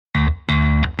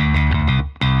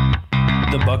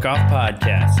The Buck Off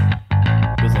Podcast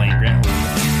with Lane Grant Holden.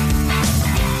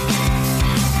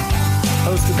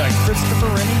 Hosted by Christopher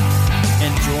Rennie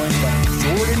and joined by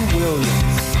Jordan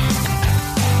Williams.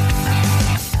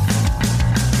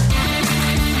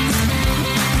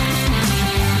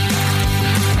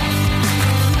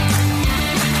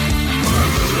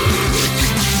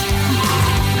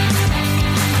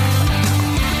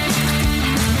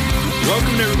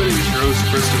 Welcome to everybody. It's your host,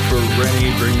 Christopher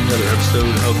Rennie, bringing another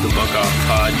episode of the Buck Off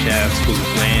Podcast with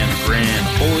Land Grant,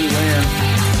 Holy Land.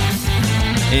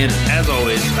 And as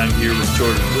always, I'm here with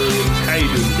Jordan Williams. How you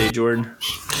doing today, Jordan?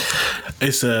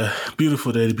 It's a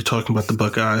beautiful day to be talking about the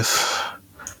Buckeyes.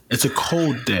 It's a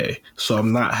cold day, so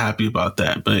I'm not happy about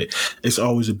that. But it's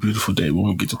always a beautiful day when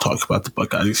we get to talk about the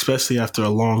Buckeyes, especially after a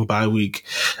long bye week.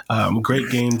 Great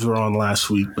games were on last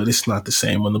week, but it's not the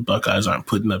same when the Buckeyes aren't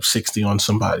putting up 60 on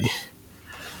somebody.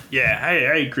 Yeah,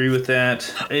 I agree with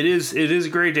that. It is a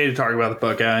great day to talk about the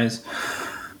Buckeyes.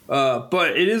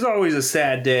 But it is always a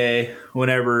sad day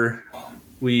whenever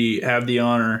we have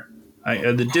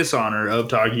the dishonor of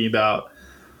talking about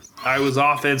Iowa's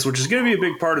offense, which is going to be a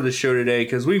big part of the show today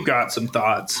because we've got some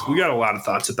thoughts. We got a lot of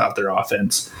thoughts about their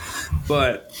offense.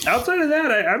 But outside of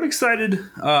that, I'm excited.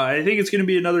 I think it's going to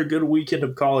be another good weekend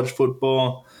of college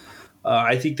football.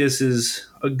 I think this is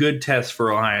a good test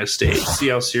for Ohio State. See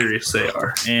how serious they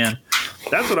are. And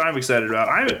that's what I'm excited about.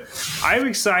 I'm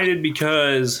excited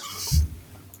because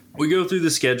we go through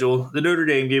the schedule. The Notre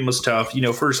Dame game was tough. You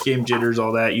know, first game jitters,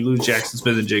 all that. You lose Jackson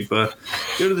Smith and Jigba.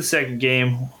 Go to the second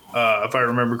game. If I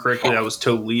remember correctly, that was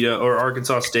Toledo or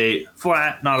Arkansas State.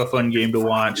 Flat, not a fun game to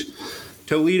watch.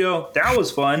 Toledo, that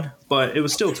was fun, but it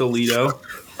was still Toledo.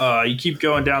 You keep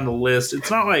going down the list. It's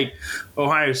not like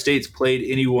Ohio State's played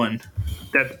anyone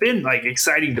that's been like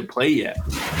exciting to play yet.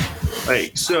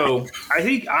 Like, so I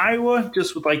think Iowa,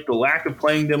 just with like the lack of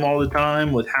playing them all the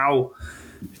time, with how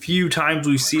few times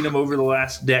we've seen them over the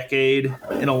last decade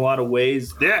in a lot of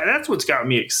ways, that's what's got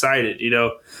me excited. You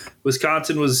know,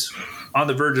 Wisconsin was on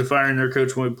the verge of firing their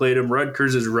coach when we played them.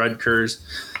 Rutgers is Rutgers.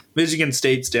 Michigan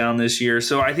State's down this year.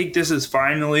 So I think this is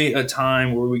finally a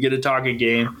time where we get to talk a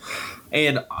game.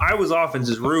 And Iowa's offense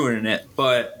is ruining it,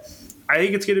 but I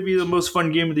think it's going to be the most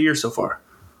fun game of the year so far.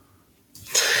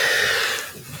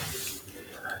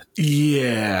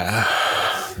 Yeah.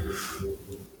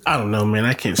 I don't know, man.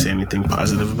 I can't say anything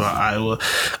positive about Iowa.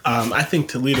 I think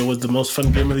Toledo was the most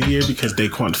fun game of the year because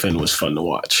Daquan Finn was fun to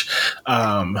watch.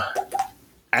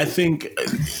 I think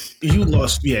you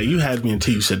lost. Yeah, you had me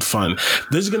until you said fun.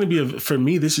 This is going to be for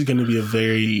me. This is going to be a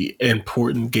very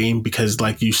important game because,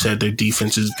 like you said, their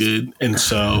defense is good,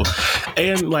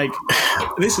 and like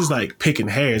this is like picking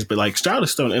hairs, but like Stroud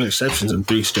has thrown interceptions in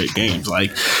 3 straight games.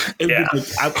 Like,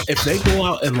 if they go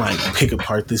out and like pick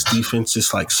apart this defense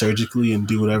just like surgically and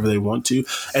do whatever they want to,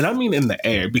 and I mean in the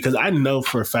air, because I know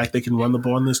for a fact they can run the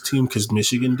ball on this team because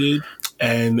Michigan did.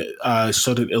 And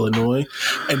so did Illinois.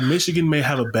 And Michigan may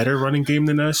have a better running game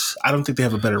than us. I don't think they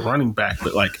have a better running back,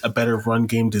 but like a better run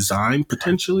game design,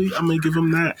 potentially. I'm going to give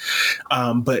them that.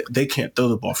 But they can't throw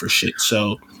the ball for shit.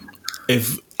 So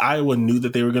if Iowa knew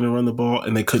that they were going to run the ball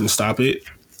and they couldn't stop it,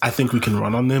 I think we can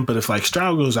run on them. But if like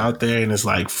Stroud goes out there and is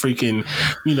like freaking,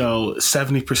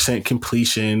 70%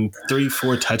 completion,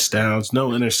 3-4 touchdowns, no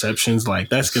interceptions, like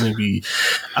that's going to be,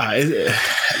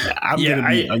 I'm going to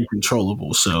be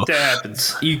uncontrollable. So that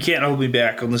happens. You can't hold me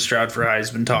back on the Stroud for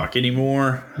Heisman talk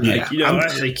anymore. Yeah,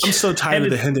 I'm so tired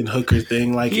of the Hendon Hooker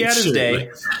thing. Like, he had his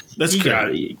day. That's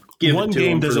good. One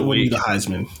game doesn't win you the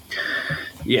Heisman.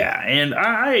 Yeah, and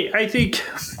I think.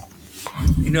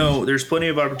 There's plenty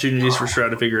of opportunities for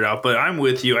Stroud to figure it out, but I'm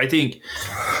with you. I think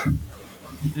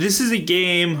this is a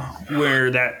game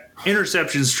where that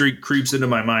interception streak creeps into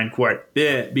my mind quite a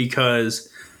bit because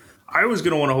I was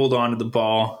going to want to hold on to the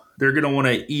ball. They're going to want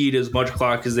to eat as much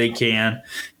clock as they can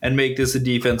and make this a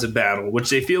defensive battle, which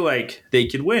they feel like they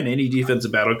can win any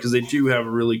defensive battle because they do have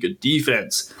a really good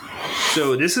defense.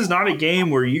 So this is not a game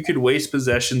where you could waste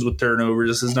possessions with turnovers.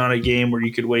 This is not a game where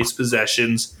you could waste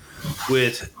possessions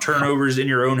with turnovers in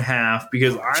your own half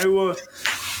because Iowa,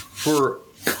 for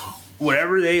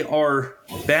whatever they are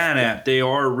bad at, they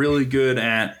are really good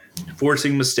at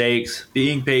forcing mistakes,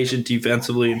 being patient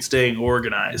defensively, and staying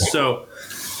organized. So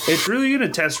it's really going to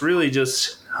test really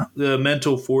just the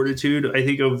mental fortitude, I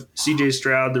think, of C.J.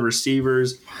 Stroud, the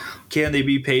receivers. Can they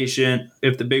be patient?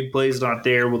 If the big play is not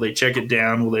there, will they check it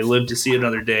down? Will they live to see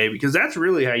another day? Because that's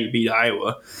really how you beat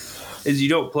Iowa. Is you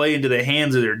don't play into the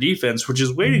hands of their defense, which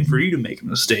is waiting for you to make a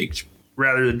mistake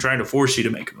rather than trying to force you to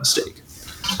make a mistake.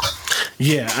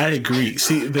 Yeah, I agree.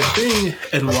 See, the thing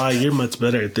and why you're much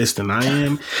better at this than I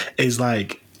am is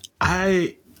like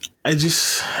I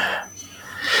just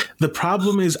The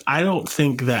problem is, I don't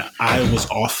think that Iowa's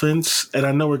offense, and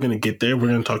I know we're going to get there. We're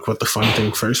going to talk about the fun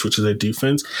thing first, which is their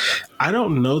defense. I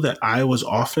don't know that Iowa's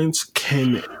offense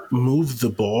can move the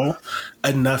ball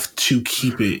enough to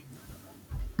keep it.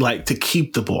 Like, to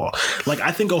keep the ball. Like,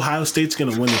 I think Ohio State's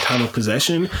going to win the time of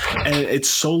possession, and it's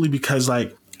solely because,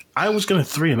 like, Iowa's going to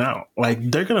 3-and-out.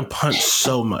 Like, they're going to punt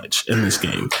so much in this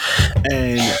game.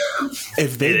 And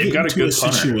if they get into a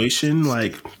situation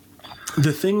like –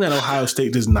 the thing that Ohio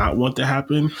State does not want to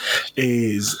happen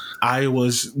is Iowa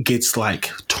gets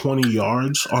like 20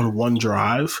 yards on one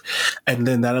drive, and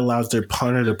then that allows their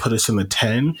punter to put us in the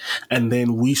 10, and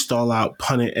then we stall out,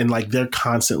 punt it, and like they're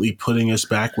constantly putting us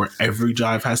back where every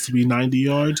drive has to be 90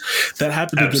 yards. That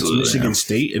happened against Michigan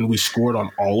State, and we scored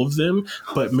on all of them,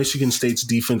 but Michigan State's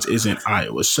defense isn't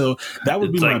Iowa. So that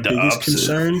would be my biggest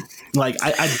concern. Like,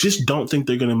 I just don't think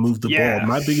they're going to move the ball.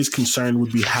 My biggest concern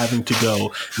would be having to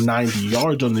go 90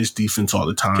 yards on this defense all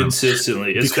the time.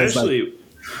 Consistently, especially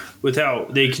with how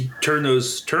they can turn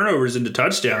those turnovers into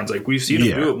touchdowns. Like, we've seen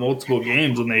them do it multiple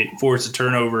games when they force a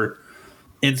turnover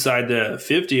inside the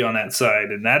 50 on that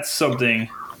side. And that's something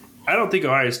I don't think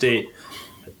Ohio State,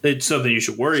 it's something you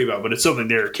should worry about, but it's something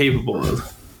they're capable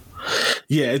of.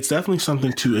 Yeah, it's definitely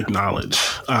something to acknowledge,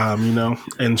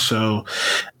 and so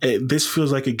this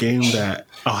feels like a game that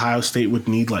Ohio State would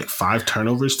need like 5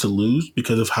 turnovers to lose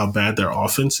because of how bad their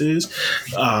offense is.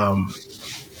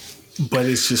 But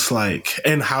it's just like,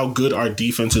 and how good our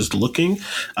defense is looking.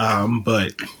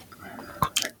 I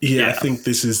think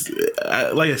this is,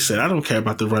 like I said, I don't care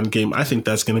about the run game. I think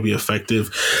that's going to be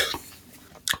effective.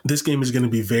 This game is going to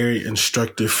be very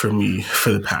instructive for me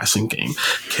for the passing game.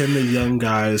 Can the young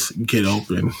guys get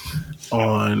open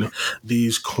on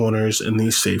these corners and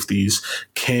these safeties?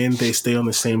 Can they stay on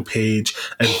the same page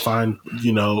and find,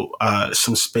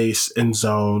 some space in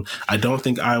zone? I don't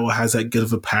think Iowa has that good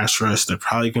of a pass rush. They're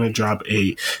probably going to drop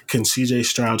 8. Can CJ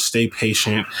Stroud stay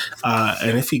patient?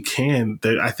 And if he can,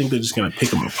 I think they're just going to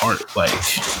pick him apart.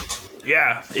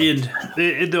 Yeah, and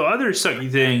the other sucky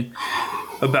thing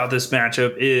about this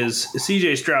matchup is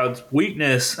CJ Stroud's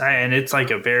weakness, and it's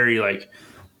like a very like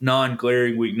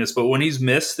non-glaring weakness, but when he's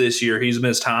missed this year, he's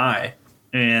missed high,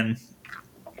 and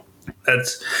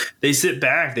they sit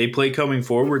back, they play coming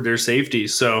forward, their safety,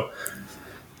 so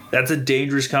that's a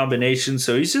dangerous combination.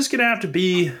 So he's just gonna have to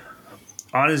be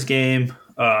on his game,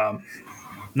 not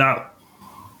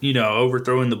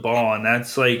overthrowing the ball, and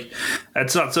that's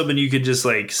not something you could just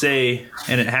like say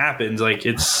and it happens. Like,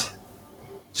 it's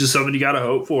just something you got to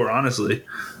hope for, honestly.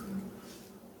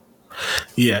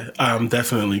 Yeah,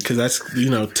 definitely, because that's,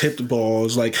 tipped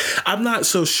balls. Like, I'm not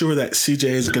so sure that CJ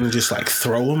is going to just, like,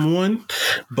 throw him one,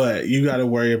 but you got to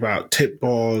worry about tipped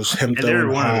balls, him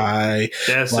throwing high.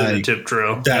 That's like, the tip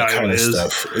drill. That kind of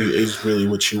stuff is really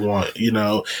what you want.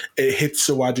 It hits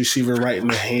the wide receiver right in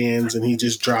the hands, and he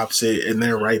just drops it, and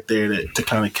they're right there to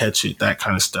kind of catch it, that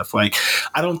kind of stuff. Like,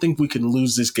 I don't think we can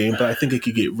lose this game, but I think it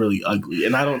could get really ugly.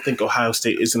 And I don't think Ohio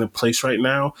State is in a place right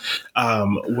now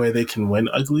where they can win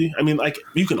ugly. I mean, like,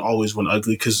 you can always win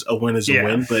ugly because a win is a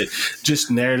win, but just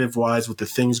narrative wise with the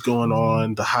things going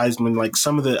on, the Heisman, like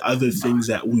some of the other things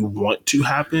that we want to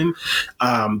happen,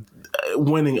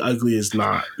 winning ugly is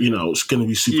not, it's going to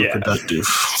be super productive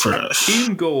for us.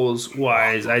 Team goals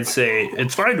wise, I'd say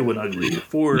it's fine to win ugly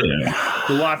for the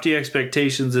lofty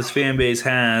expectations this fan base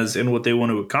has and what they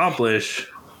want to accomplish.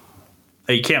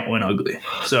 You can't win ugly.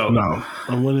 So no,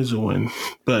 a win is a win,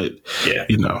 but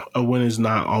a win is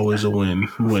not always a win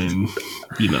when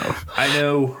I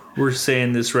know we're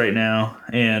saying this right now,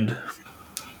 and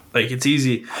like it's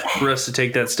easy for us to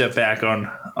take that step back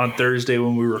on Thursday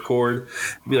when we record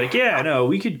and be like, yeah, no,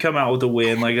 we could come out with a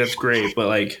win, like that's great, but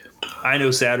like I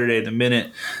know Saturday the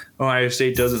minute Ohio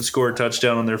State doesn't score a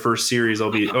touchdown on their first series,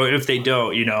 or if they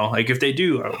don't, like if they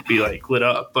do, I'll be like lit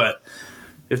up, but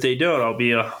if they don't, I'll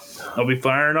be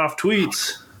firing off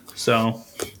tweets. So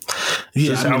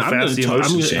yeah, I'm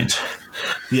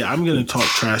going to talk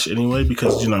trash anyway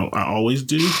because I always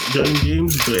do during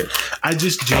games. But I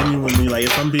just genuinely, like,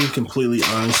 if I'm being completely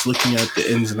honest, looking at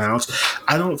the ins and outs,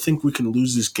 I don't think we can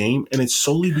lose this game, and it's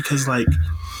solely because like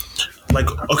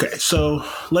okay, so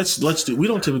let's do. We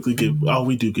don't typically give.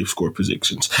 We do give score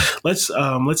predictions. Let's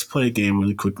play a game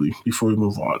really quickly before we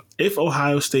move on. If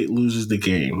Ohio State loses the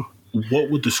game, what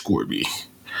would the score be?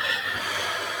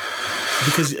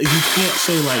 Because you can't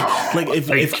say like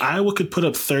if Iowa could put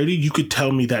up 30, you could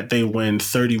tell me that they win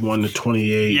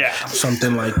 31-28,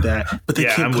 something like that. But they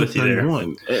can't put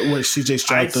 31. Where CJ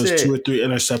Stroud throws 2 or 3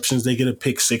 interceptions, they get a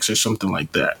pick 6 or something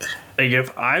like that. Like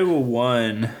if Iowa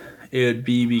won, it would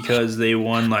be because they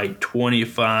won like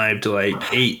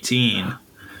 25-18.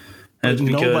 But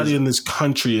nobody in this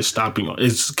country is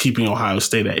keeping Ohio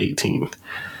State at 18.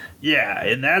 Yeah,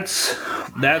 and that's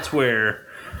where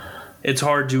it's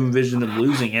hard to envision them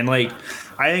losing. And like,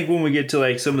 I think when we get to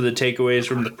like some of the takeaways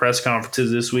from the press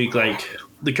conferences this week, like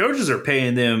the coaches are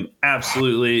paying them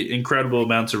absolutely incredible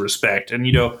amounts of respect. And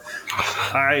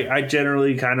I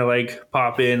generally kind of like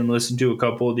pop in and listen to a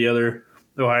couple of the other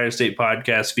Ohio State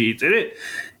podcast feeds, and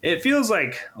it feels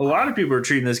like a lot of people are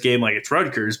treating this game like it's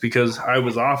Rutgers because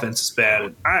Iowa's offense is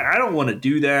bad. I don't want to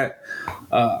do that.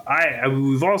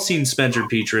 We've all seen Spencer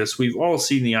Petras. We've all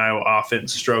seen the Iowa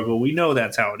offense struggle. We know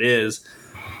that's how it is.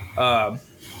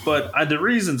 But the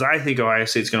reasons I think Ohio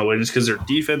State's going to win is because their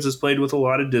defense is played with a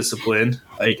lot of discipline.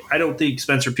 Like, I don't think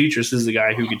Spencer Petras is the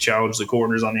guy who could challenge the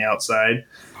corners on the outside.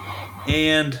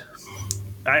 And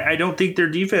I don't think their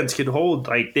defense could hold.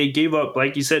 Like, they gave up,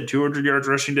 like you said, 200 yards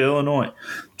rushing to Illinois,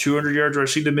 200 yards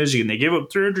rushing to Michigan. They gave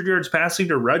up 300 yards passing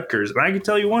to Rutgers. And I can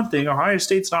tell you one thing, Ohio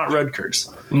State's not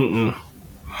Rutgers. Mm-mm.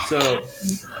 So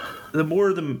the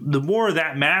more of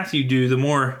that math you do, the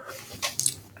more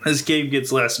this game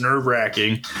gets less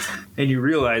nerve-wracking, and you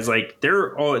realize like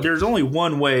there's only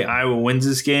one way Iowa wins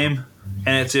this game,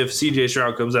 and it's if C.J.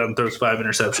 Stroud comes out and throws 5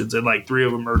 interceptions, and like 3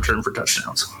 of them are returned for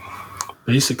touchdowns.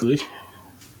 Basically.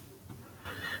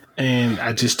 And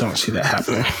I just don't see that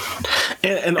happening.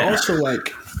 And also,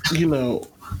 like,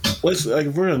 let's like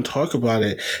if we're gonna talk about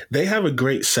it, they have a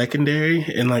great secondary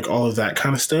and like all of that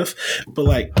kind of stuff. But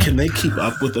like, can they keep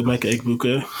up with Emeka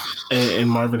Egbuka and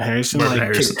Marvin Harrison? If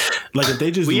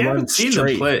they just run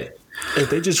straight,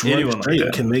 if they just run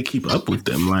straight, can they keep up with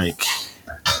them? Like,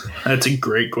 that's a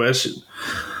great question.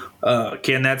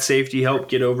 Can that safety help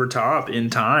get over top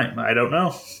in time? I don't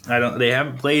know. They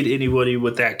haven't played anybody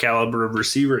with that caliber of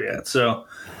receiver yet, so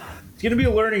it's going to be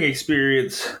a learning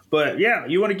experience. But yeah,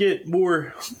 you want to get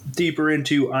more deeper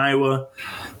into Iowa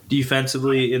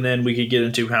defensively, and then we could get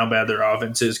into how bad their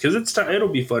offense is because it'll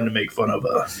be fun to make fun of.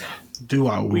 Do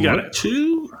I want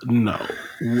to? No.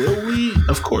 Will we?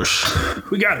 Of course.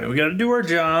 We got it. We got to do our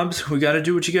jobs. We got to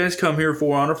do what you guys come here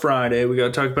for on a Friday. We got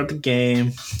to talk about the game.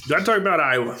 We got to talk about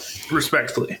Iowa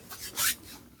respectfully.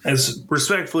 As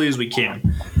respectfully as we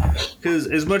can. Because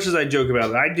as much as I joke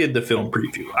about it, I did the film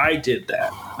preview. I did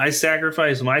that. I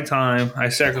sacrificed my time. I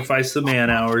sacrificed the man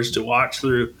hours to watch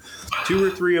through 2 or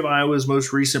 3 of Iowa's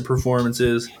most recent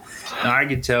performances. And I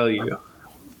can tell you,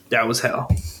 that was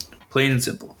hell. Plain and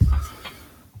simple.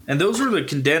 And those were the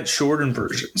condensed, shortened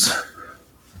versions.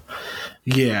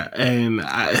 Yeah, and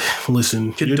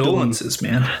listen. Condolences,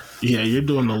 man. Yeah, you're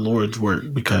doing the Lord's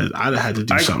work because I'd have had to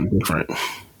do something different.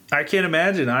 I can't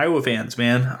imagine Iowa fans,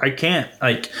 man. I can't.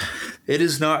 Like, it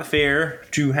is not fair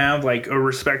to have like a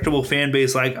respectable fan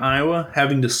base like Iowa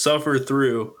having to suffer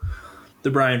through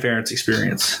the Brian Ferentz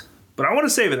experience. But I want to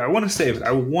save it. I want to save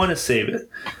it.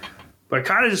 But I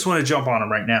kind of just want to jump on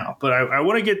him right now. But I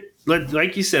want to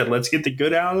like you said, let's get the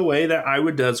good out of the way that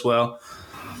Iowa does well.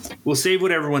 We'll save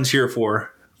what everyone's here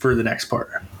for the next part.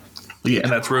 Yeah.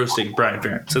 And that's roasting Brian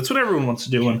Ferentz. That's what everyone wants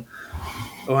to do when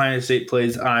Ohio State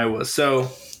plays Iowa. So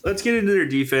let's get into their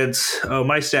defense.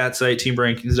 My stat site,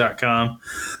 teamrankings.com.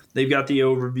 They've got the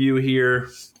overview here.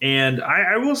 And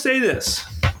I will say this.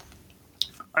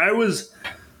 Iowa's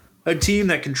a team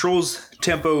that controls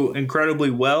tempo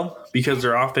incredibly well because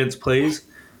their offense plays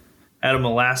at a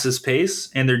molasses pace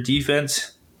and their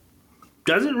defense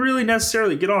doesn't really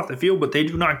necessarily get off the field, but they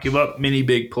do not give up many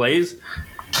big plays.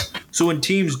 So when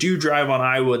teams do drive on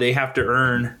Iowa, they have to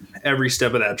earn every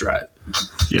step of that drive.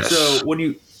 Yes. So when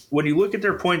you look at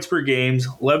their points per games,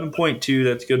 11.2,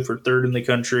 that's good for 3rd in the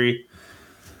country.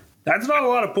 That's not a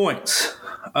lot of points.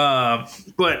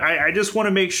 But I just want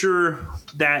to make sure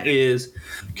that is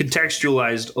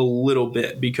contextualized a little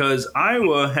bit because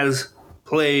Iowa has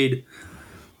played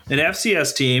an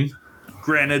FCS team,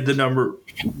 granted the number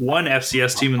 1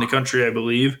 FCS team in the country, I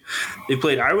believe. They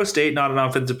played Iowa State, not an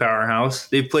offensive powerhouse.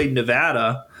 They played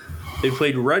Nevada. They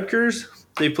played Rutgers.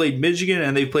 They played Michigan,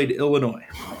 and they played Illinois.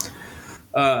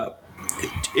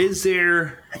 Is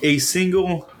there a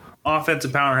single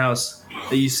offensive powerhouse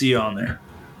that you see on there?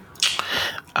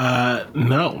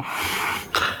 No.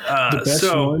 The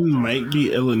best one might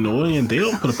be Illinois, and they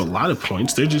don't put up a lot of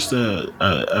points. They're just a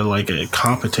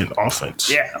competent offense.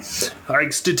 Yeah.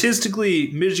 Like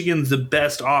statistically, Michigan's the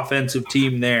best offensive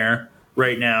team there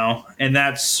right now, and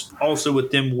that's also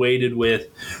with them weighted with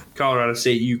Colorado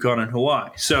State, UConn, and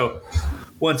Hawaii. So,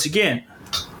 once again,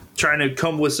 trying to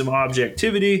come with some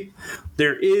objectivity,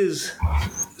 there is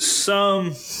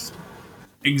some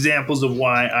examples of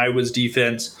why Iowa's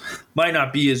defense might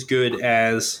not be as good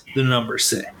as the numbers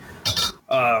say.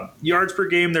 Yards per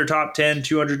game, they're top 10,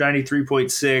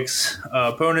 293.6.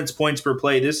 Opponents' points per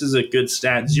play, this is a good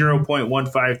stat,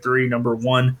 0.153, number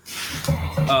one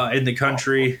in the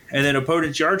country. And then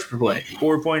opponents' yards per play,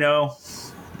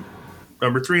 4.0,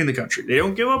 number three in the country. They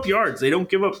don't give up yards. They don't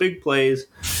give up big plays.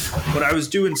 When I was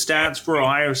doing stats for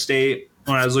Ohio State,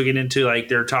 when I was looking into like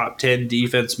their top 10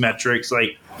 defense metrics,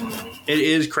 like it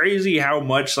is crazy how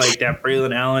much like that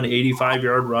Braylon Allen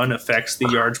 85-yard run affects the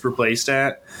yards per play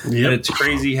stat. Yep. And it's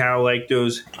crazy how like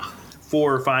those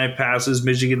 4 or 5 passes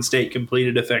Michigan State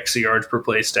completed affects the yards per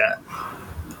play stat.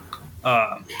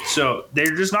 So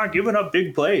they're just not giving up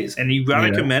big plays, and you've got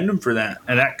to commend them for that.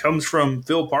 And that comes from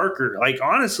Phil Parker. Like,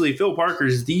 honestly, Phil Parker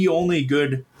is the only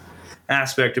good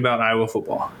aspect about Iowa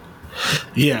football.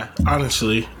 Yeah,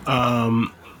 honestly.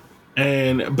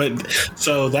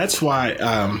 So that's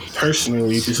why,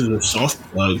 personally, this is a soft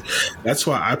plug. That's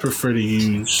why I prefer to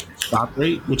use stop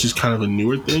rate, which is kind of a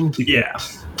newer thing. Yeah.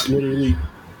 Literally,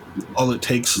 all it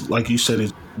takes, like you said,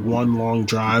 is one long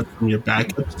drive from your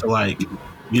backups to, like,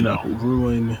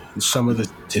 ruin some of the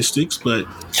statistics. But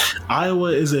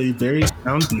Iowa is a very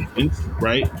sound defense,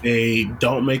 right? They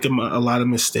don't make a lot of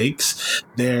mistakes.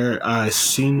 They're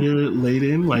senior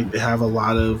laden, like they have a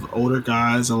lot of older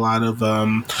guys, a lot of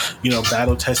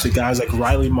battle tested guys. Like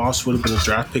Riley Moss would have been a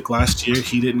draft pick last year.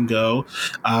 He didn't go.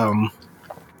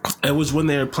 It was when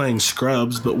they were playing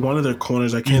scrubs, but one of their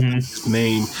corners, I can't think of his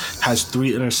name, has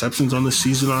 3 interceptions on the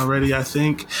season already, I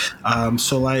think.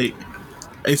 So like,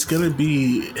 it's gonna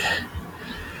be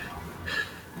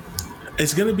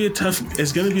a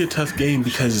tough game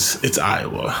because it's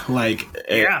Iowa. Like,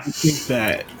 I think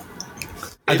that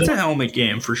it's a helmet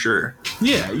game for sure.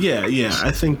 Yeah. I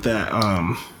think that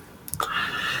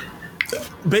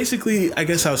basically, I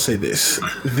guess I'll say this: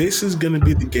 this is gonna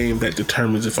be the game that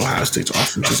determines if Ohio State's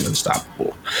offense is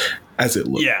unstoppable, as it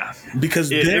looks. Yeah, because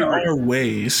there are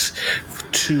ways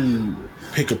to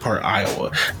pick apart Iowa.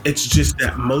 It's just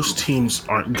that most teams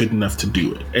aren't good enough to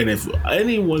do it. And if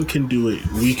anyone can do it,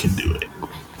 we can do it.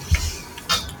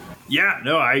 Yeah,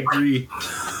 no, I agree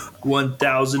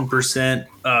 1,000%.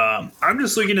 I'm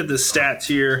just looking at the stats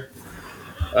here.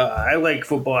 I like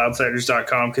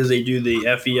footballoutsiders.com because they do the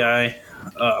FEI.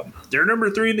 They're number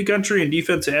 3 in the country in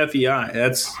defensive FEI.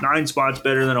 That's 9 spots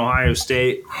better than Ohio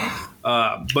State.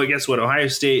 But guess what? Ohio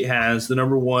State has the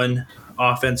number 1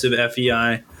 offensive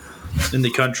FEI in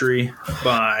the country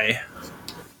by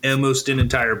almost an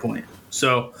entire point.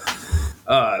 So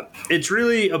it's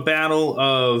really a battle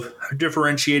of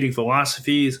differentiating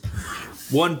philosophies.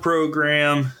 One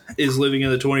program is living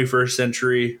in the 21st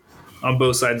century on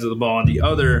both sides of the ball, and the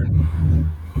other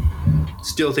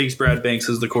still thinks Brad Banks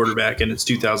is the quarterback, and it's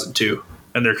 2002,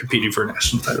 and they're competing for a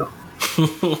national title.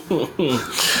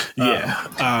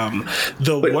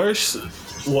 Worst.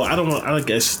 Well,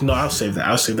 I'll save that.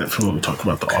 I'll save that for when we talk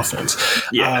about the offense.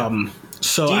 Yeah.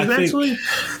 So I think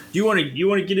you want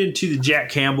to get into the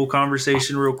Jack Campbell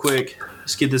conversation real quick.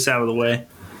 Let's get this out of the way.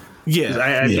 Yeah,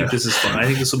 I think this is fun. I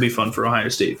think this will be fun for Ohio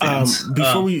State fans.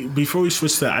 Before we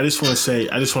switch to that, I just want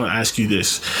to ask you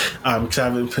this because I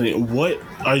haven't put it. What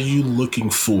are you looking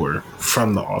for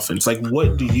from the offense? Like,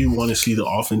 what do you want to see the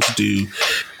offense do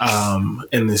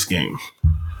in this game?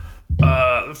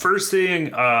 First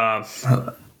thing,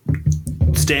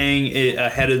 staying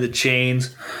ahead of the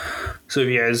chains. So if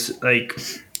you guys like,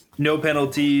 no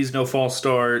penalties, no false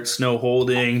starts, no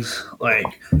holdings,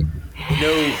 like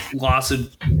no loss of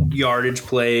yardage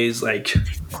plays. Like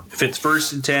if it's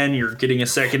 1st and 10, you're getting a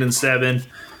 2nd and 7.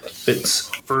 If it's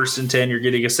 1st and 10, you're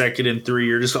getting a 2nd and 3.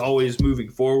 You're just always moving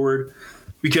forward.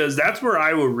 Because that's where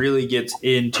Iowa really gets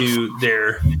into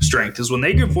their strength, is when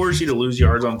they can force you to lose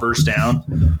yards on 1st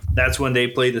down. That's when they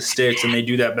play the sticks, and they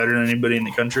do that better than anybody in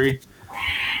the country.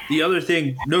 The other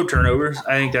thing, no turnovers.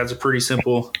 I think that's a pretty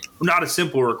simple, not a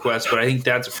simple request, but I think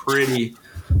that's pretty.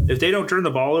 If they don't turn the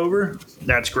ball over,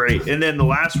 that's great. And then the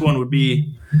last one would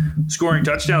be scoring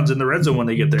touchdowns in the red zone when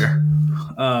they get there.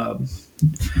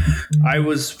 I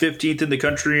was 15th in the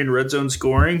country in red zone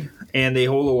scoring, and they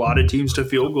hold a lot of teams to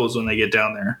field goals when they get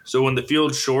down there. So when the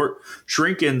field's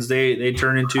shrinkens, they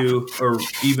turn into an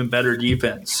even better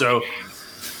defense. So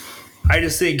I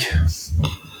just think,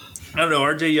 I don't know,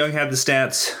 RJ Young had the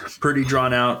stats pretty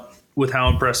drawn out with how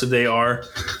impressive they are.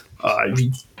 If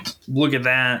you look at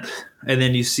that, and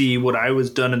then you see what I was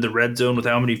done in the red zone with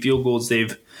how many field goals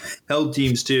they've held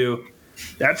teams to.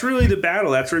 That's really the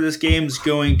battle. That's where this game's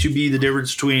going to be the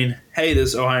difference between, hey,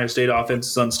 this Ohio State offense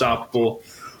is unstoppable,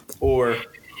 or,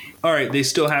 all right, they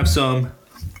still have some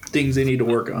things they need to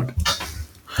work on.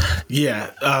 Yeah,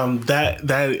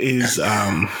 that is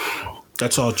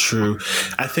That's all true.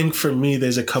 I think for me,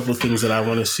 there's a couple of things that I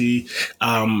want to see.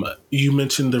 You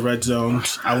mentioned the red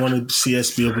zones. I want to see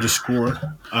us be able to score.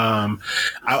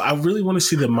 I really want to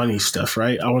see the money stuff,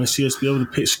 right? I want to see us be able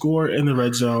to score in the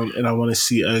red zone, and I want to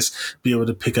see us be able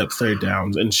to pick up third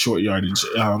downs and short yardage.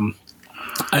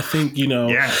 I think,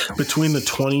 between the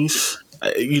 20s,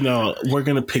 we're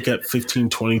going to pick up 15,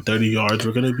 20, 30 yards.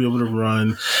 We're going to be able to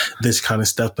run this kind of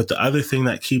stuff. But the other thing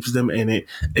that keeps them in it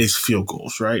is field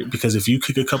goals, right? Because if you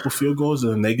kick a couple field goals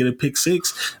and they get a pick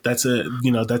six, that's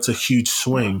a huge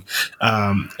swing.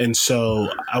 And so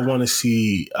I want to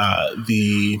see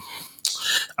the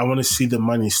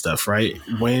money stuff, right?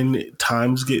 When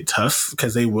times get tough,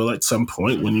 because they will at some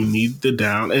point when you need the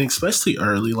down, and especially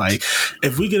early, like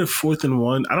if we get a 4th and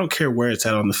 1, I don't care where it's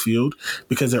at on the field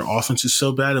because their offense is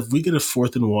so bad. If we get a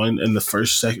 4th and 1 in the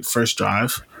first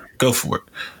drive, go for it.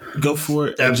 Go for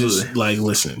it. Absolutely. And just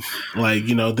listen,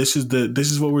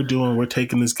 this is what we're doing. We're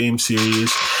taking this game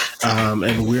serious,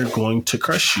 and we're going to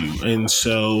crush you. And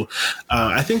so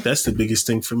I think that's the biggest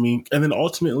thing for me. And then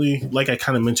ultimately, like I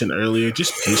kind of mentioned earlier,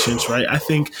 just patience, right? I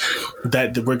think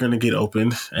that we're going to get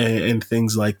open and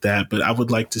things like that. But I would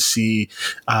like to see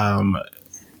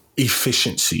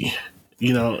efficiency.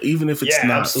 Even if it's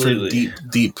not absolutely. for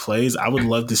deep plays, I would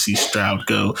love to see Stroud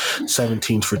go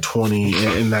 17 for 20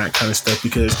 and that kind of stuff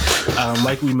because,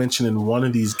 like we mentioned in one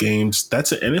of these games,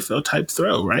 that's an NFL type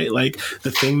throw, right? Like the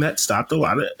thing that stopped a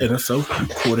lot of NFL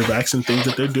quarterbacks and things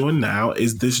that they're doing now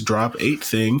is this drop 8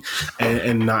 thing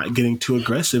and not getting too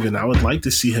aggressive. And I would like to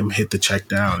see him hit the check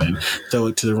down and throw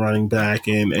it to the running back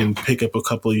and pick up a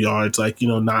couple of yards,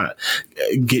 not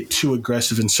get too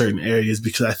aggressive in certain areas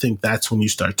because I think that's when you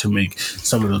start to make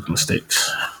some of those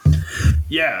mistakes.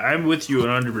 Yeah, I'm with you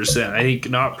 100%. I think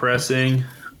not pressing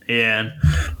and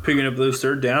picking up those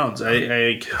third downs.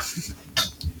 I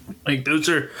like those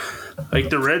are like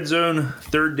the red zone,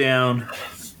 third down,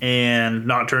 and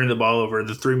not turning the ball over.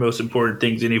 The 3 most important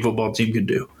things any football team can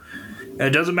do. And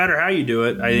it doesn't matter how you do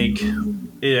it. I think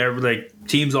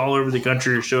teams all over the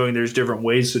country are showing there's different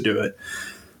ways to do it.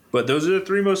 But those are the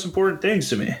 3 most important things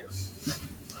to me.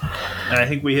 And I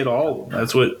think we hit all of them.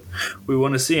 That's what we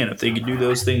want to see. And if they can do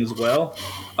those things well,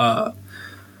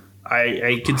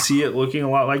 I can see it looking a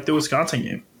lot like the Wisconsin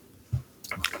game.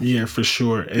 Yeah, for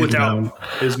sure. And, without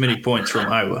as many points from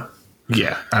Iowa.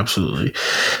 Yeah, absolutely.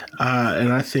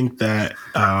 And I think that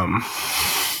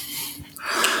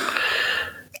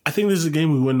I think this is a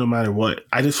game we win no matter what.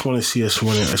 I just want to see us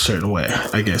win it a certain way,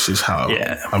 I guess is how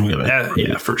I'm going to.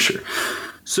 Yeah, for sure.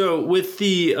 So with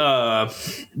the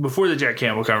before the Jack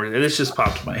Campbell conversation, this just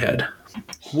popped in my head.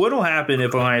 What will happen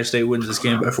if Ohio State wins this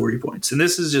game by 40 points? And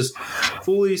this is just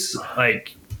fully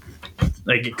like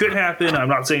it could happen. I'm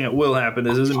not saying it will happen.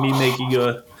 This isn't me making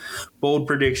a bold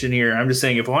prediction here. I'm just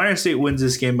saying if Ohio State wins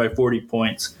this game by 40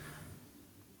 points,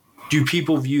 do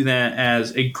people view that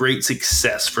as a great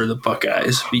success for the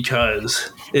Buckeyes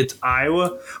because it's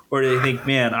Iowa, or do they think,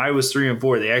 man, Iowa's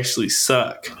 3-4, they actually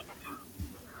suck?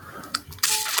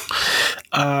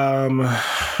 I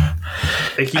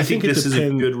think this is a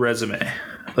good resume,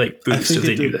 boost if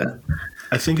they do that.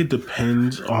 I think it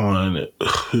depends on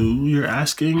who you're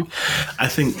asking. I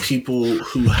think people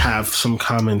who have some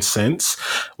common sense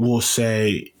will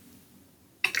say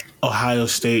Ohio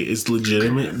State is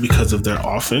legitimate because of their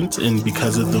offense and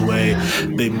because of the way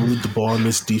they move the ball in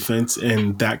this defense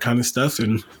and that kind of stuff.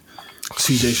 And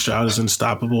CJ Stroud is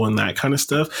unstoppable and that kind of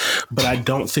stuff. But I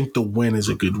don't think the win is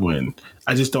a good win.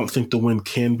 I just don't think the win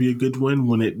can be a good win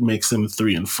when it makes them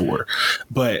 3-4.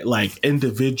 But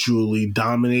individually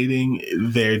dominating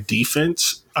their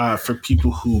defense for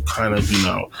people who kind of,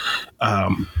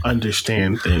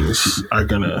 understand things are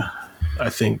gonna, I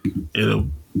think it'll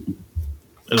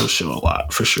show a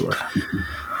lot for sure.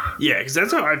 Yeah, because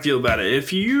that's how I feel about it.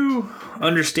 If you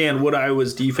understand what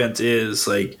Iowa's defense is,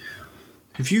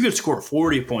 if you could score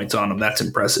 40 points on them, that's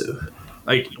impressive.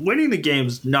 Winning the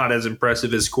game's not as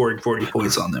impressive as scoring 40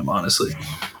 points on them, honestly.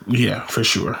 Yeah, for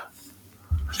sure.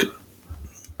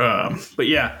 But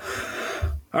yeah.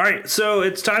 All right, so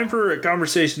it's time for a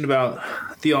conversation about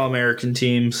the All-American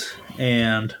teams.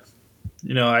 And,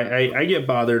 I get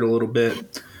bothered a little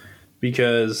bit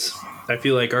because I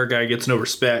feel like our guy gets no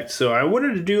respect. So I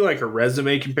wanted to do a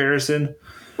resume comparison.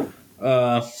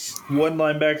 One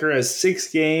linebacker has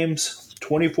 6 games,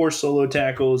 24 solo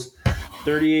tackles,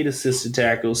 38 assisted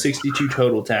tackles, 62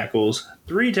 total tackles,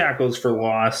 3 tackles for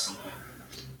loss,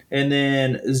 and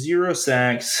then 0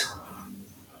 sacks,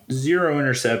 0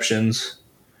 interceptions,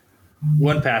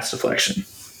 1 pass deflection.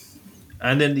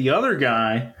 And then the other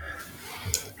guy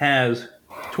has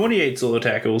 28 solo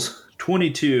tackles,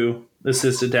 22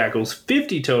 assisted tackles,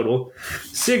 50 total,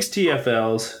 6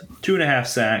 TFLs, 2.5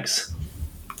 sacks,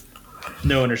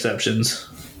 no interceptions,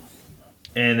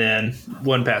 and then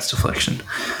 1 pass deflection.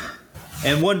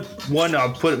 And one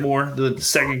I'll put it more, the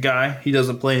second guy, he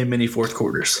doesn't play in many fourth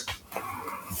quarters.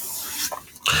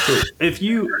 So if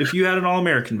you had an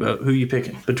All-American vote, who are you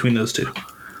picking between those two?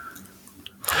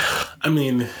 I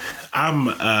mean, I'm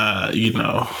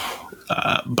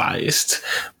biased,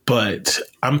 but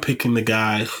I'm picking the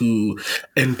guy who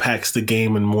impacts the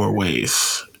game in more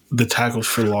ways. The tackles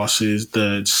for losses,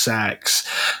 the sacks.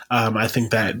 I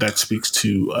think that speaks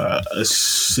to a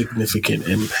significant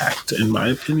impact, in my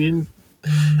opinion,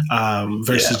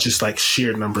 versus just like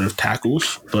sheer number of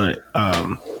tackles. But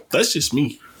that's just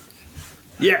me.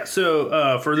 Yeah,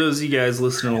 so for those of you guys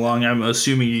listening along, I'm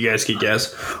assuming you guys could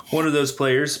guess. One of those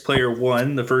players, player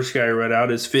 1, the first guy I read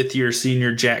out, is 5th-year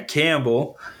senior Jack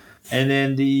Campbell. And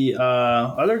then the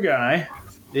other guy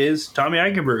is Tommy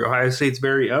Eichenberg, Ohio State's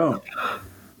very own.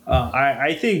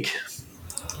 I think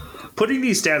putting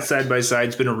these stats side by side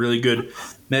has been a really good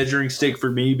measuring stick for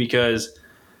me because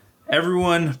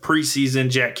everyone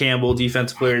preseason, Jack Campbell,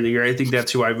 Defensive Player of the Year, I think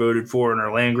that's who I voted for in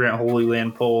our Land Grant Holy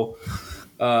Land poll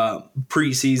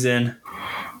preseason.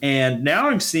 And now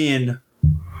I'm seeing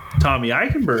Tommy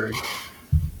Eichenberg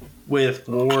with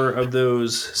more of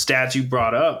those stats you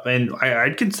brought up. And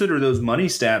I'd consider those money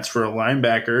stats for a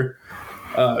linebacker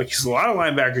because a lot of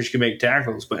linebackers can make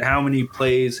tackles, but how many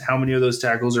plays, how many of those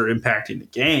tackles are impacting the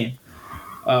game?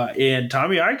 And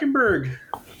Tommy Eichenberg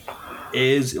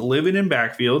is living in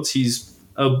backfields. He's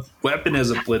a weapon as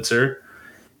a blitzer.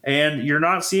 And you're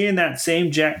not seeing that same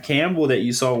Jack Campbell that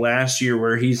you saw last year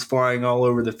where he's flying all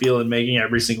over the field and making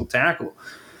every single tackle.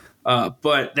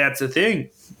 But that's the thing.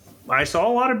 I saw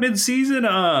a lot of midseason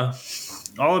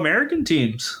All-American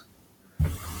teams.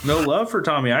 No love for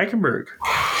Tommy Eichenberg.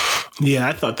 Yeah,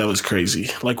 I thought that was crazy.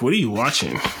 Like, what are you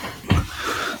watching?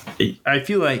 I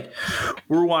feel like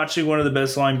we're watching one of the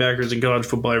best linebackers in college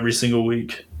football every single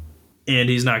week, and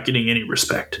he's not getting any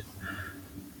respect.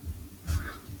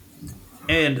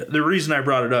 And the reason I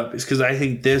brought it up is because I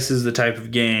think this is the type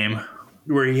of game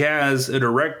where he has a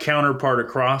direct counterpart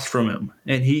across from him,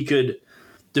 and he could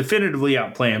definitively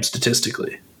outplay him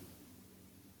statistically.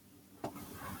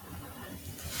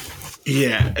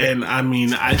 Yeah, and I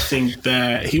mean, I think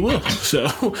that he will. So,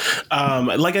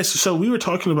 so we were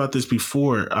talking about this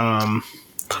before,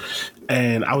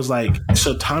 and I was like,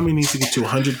 so Tommy needs to get to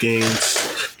 100 games.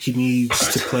 He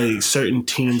needs to play certain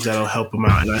teams that'll help him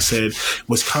out. And I said,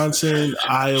 Wisconsin,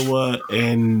 Iowa,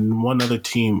 and one other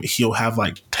team, he'll have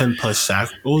like 10 plus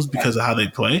tackles because of how they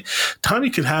play.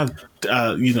 Tommy could have,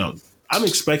 I'm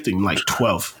expecting like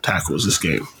 12 tackles this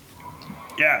game.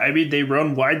 Yeah, I mean, they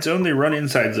run wide zone, they run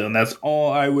inside zone. That's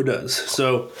all Iowa does.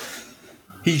 So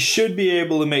he should be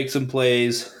able to make some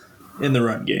plays in the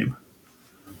run game.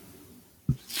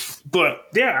 But,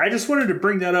 yeah, I just wanted to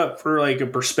bring that up for, like, a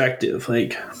perspective.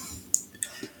 Like,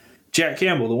 Jack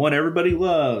Campbell, the one everybody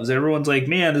loves. Everyone's like,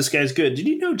 man, this guy's good. Did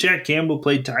you know Jack Campbell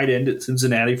played tight end at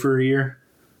Cincinnati for a year?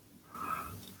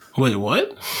 Wait,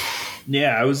 what?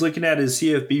 Yeah, I was looking at his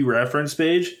CFB reference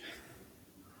page.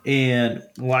 And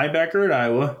linebacker at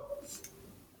Iowa,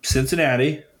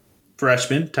 Cincinnati,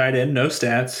 freshman, tight end, no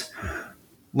stats.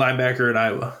 Linebacker at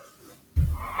Iowa.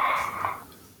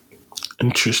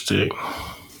 Interesting.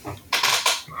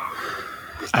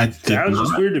 That was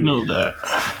just weird to me. Know that.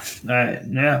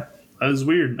 Yeah, that was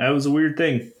weird. That was a weird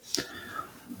thing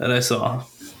that I saw.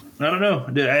 I don't know.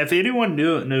 If anyone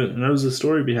knows the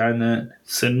story behind that,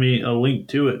 send me a link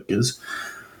to it because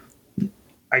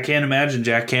I can't imagine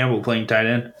Jack Campbell playing tight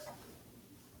end.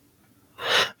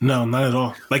 No, not at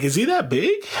all. Like, is he that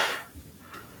big?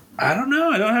 I don't know.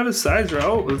 I don't have his size.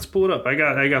 Oh, let's pull it up. I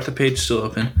got the page still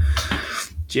open.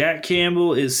 Jack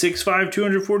Campbell is 6'5",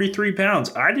 243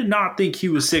 pounds. I did not think he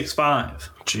was 6'5".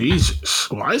 Jesus.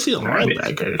 Why is he a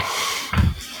linebacker?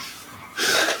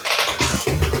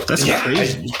 That's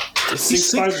crazy.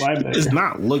 6'5" linebacker. Does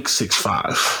not look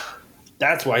 6'5".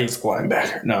 That's why he's a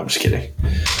linebacker. No, I'm just kidding.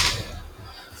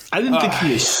 I didn't think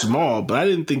he was small, but I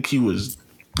didn't think he was,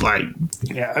 like,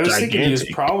 yeah, I was thinking he was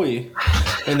probably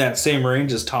in that same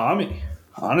range as Tommy.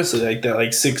 Honestly, like that, like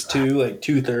 6'2", like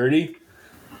 230.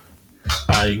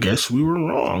 I guess we were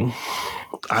wrong.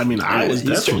 I mean, I was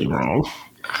definitely wrong.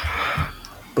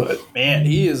 But, man,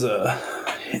 he is I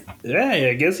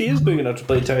guess he is big enough to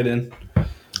play tight end.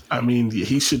 I mean,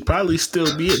 he should probably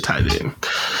still be a tight end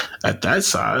at that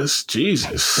size.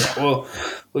 Jesus. Yeah, well,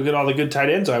 look at all the good tight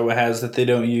ends Iowa has that they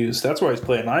don't use. That's why he's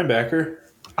playing linebacker.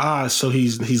 So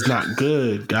he's not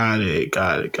good. Got it.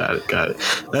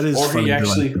 That is or funny he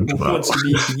actually wants to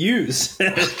be used.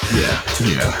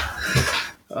 Yeah.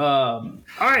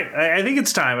 All right, I think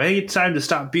it's time. I think it's time to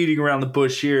stop beating around the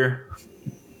bush here.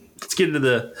 Let's get into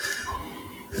the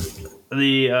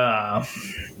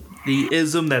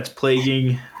ism that's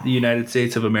plaguing the United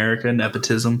States of America: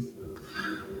 nepotism.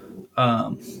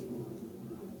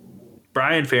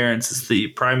 Brian Ferentz is the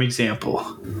prime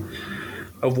example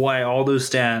of why all those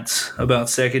stats about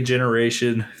second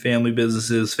generation family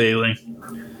businesses failing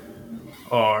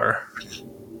are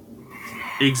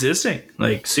existing.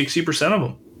 Like 60% of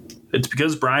them. It's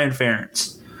because Brian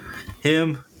Ferentz.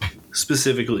 Him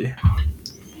specifically.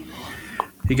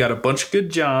 He got a bunch of good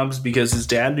jobs because his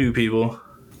dad knew people.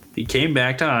 He came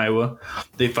back to Iowa.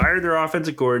 They fired their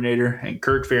offensive coordinator, and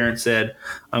Kirk Ferentz said,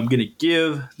 I'm going to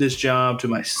give this job to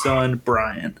my son,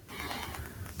 Brian.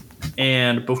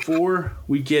 And before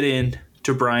we get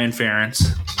into Brian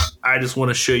Ferentz, I just want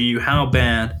to show you how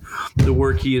bad the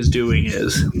work he is doing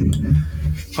is.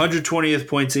 120th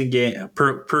points in game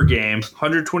per game,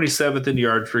 127th in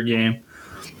yards per game,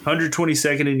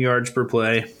 122nd in yards per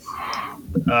play,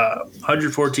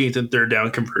 114th in third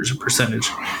down conversion percentage.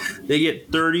 They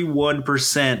get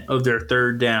 31% of their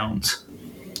third downs.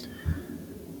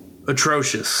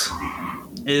 Atrocious.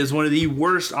 It is one of the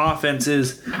worst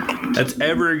offenses that's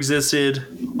ever existed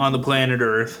on the planet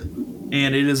Earth,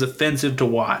 and it is offensive to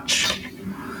watch.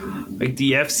 Like,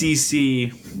 the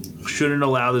FCC shouldn't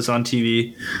allow this on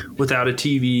TV without a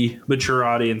TV mature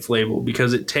audience label,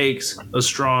 because it takes a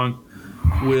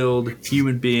strong-willed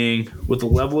human being with a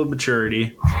level of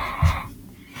maturity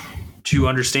to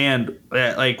understand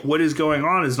that, like, what is going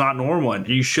on is not normal and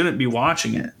you shouldn't be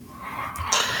watching it.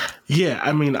 Yeah,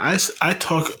 I mean, I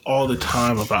talk all the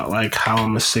time about, like, how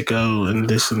I'm a sicko and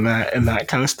this and that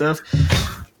kind of stuff.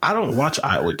 I don't watch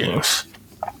Iowa games.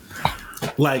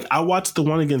 Like, I watched the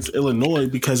one against Illinois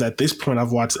because at this point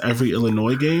I've watched every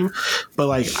Illinois game, but,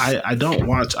 like, I don't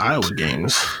watch Iowa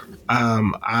games.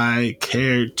 I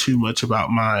care too much about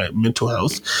my mental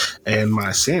health and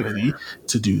my sanity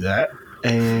to do that,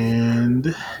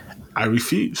 and I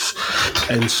refuse.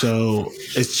 And so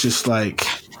it's just like,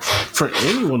 for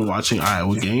anyone watching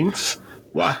Iowa games,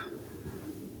 why?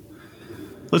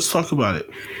 Let's talk about it.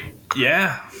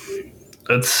 Yeah,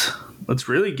 let's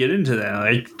really get into that.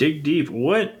 Like, dig deep.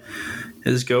 What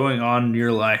is going on in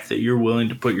your life that you're willing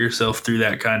to put yourself through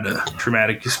that kind of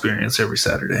traumatic experience every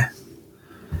Saturday?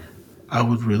 I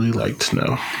would really like to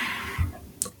know.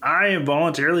 I am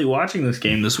voluntarily watching this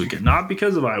game this weekend, not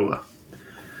because of Iowa,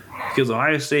 because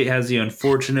Ohio State has the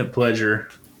unfortunate pleasure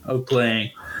of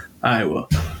playing Iowa.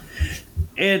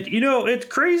 And, you know, it's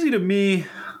crazy to me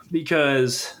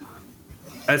because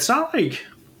it's not like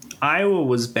Iowa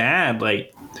was bad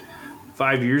like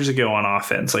 5 years ago on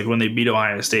offense, like when they beat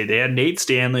Ohio State. They had Nate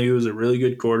Stanley, who was a really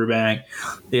good quarterback.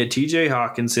 They had TJ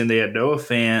Hawkinson. They had Noah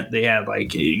Fant. They had,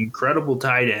 like, incredible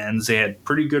tight ends. They had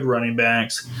pretty good running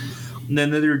backs. And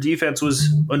then their defense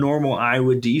was a normal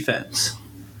Iowa defense.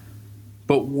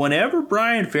 But whenever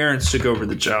Brian Ferentz took over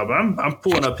the job, I'm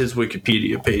pulling up his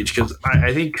Wikipedia page because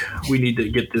I think we need to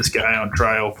get this guy on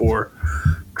trial for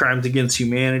crimes against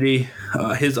humanity.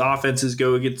 His offenses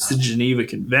go against the Geneva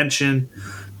Convention.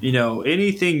 You know,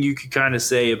 anything you could kind of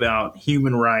say about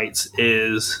human rights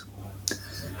is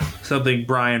something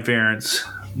Brian Ferentz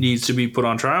needs to be put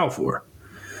on trial for.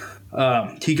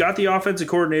 He got the offensive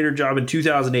coordinator job in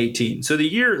 2018. So the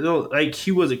year, like,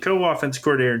 he was a co-offensive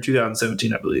coordinator in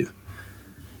 2017, I believe.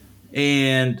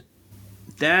 And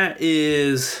that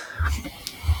is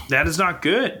not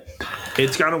good.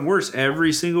 It's gotten worse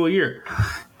every single year.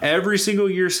 Every single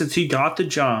year since he got the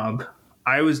job,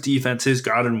 Iowa's defense has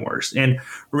gotten worse. And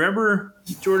remember,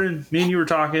 Jordan, me and you were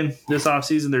talking this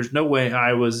offseason, there's no way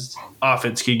Iowa's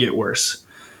offense could get worse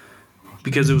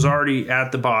because it was already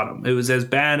at the bottom. It was as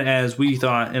bad as we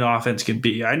thought an offense could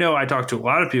be. I know I talked to a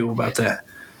lot of people about that,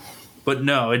 but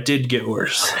no, it did get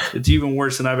worse. It's even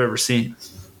worse than I've ever seen.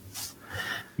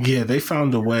 Yeah, they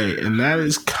found a way, and that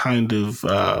is kind of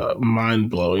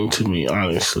mind-blowing to me,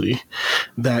 honestly,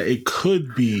 that it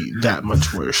could be that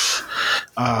much worse.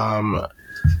 I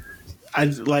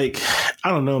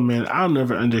don't know, man. I'll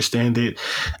never understand it.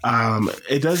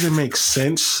 It doesn't make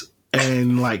sense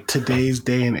in, like, today's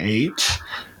day and age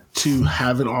to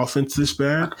have an offense this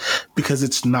bad because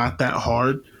it's not that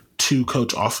hard to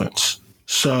coach offense.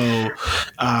 So,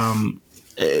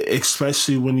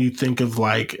 especially when you think of,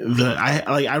 like,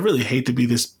 I really hate to be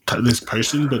this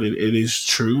person, but it is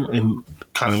true, and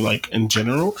kind of, like, in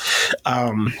general.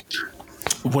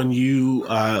 when you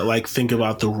think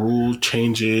about the rule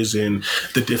changes and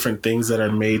the different things that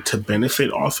are made to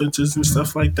benefit offenses and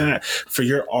stuff like that, for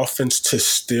your offense to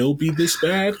still be this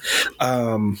bad,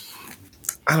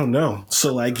 I don't know.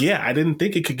 So, I didn't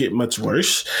think it could get much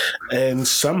worse, and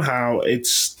somehow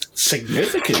it's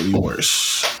significantly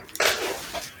worse.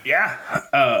 Yeah.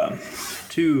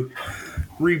 To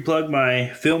replug my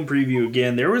film preview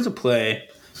again, there was a play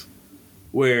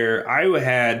where Iowa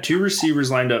had two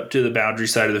receivers lined up to the boundary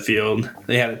side of the field.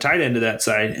 They had a tight end to that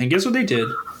side, and guess what they did?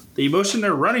 They motioned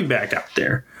their running back out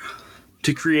there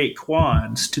to create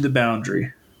quads to the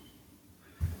boundary.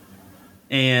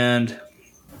 And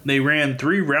they ran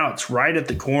 3 routes right at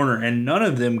the corner, and none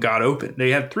of them got open. They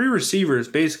had 3 receivers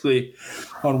basically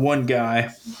on one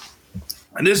guy.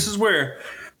 And this is where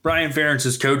Brian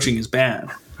Ferentz's coaching is bad.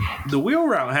 The wheel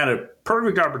route had a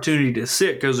perfect opportunity to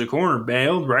sit because the corner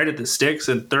bailed right at the sticks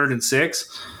in 3rd and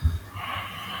 6.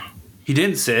 He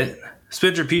didn't sit.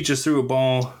 Spencer Petras threw a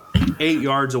ball 8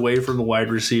 yards away from the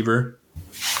wide receiver.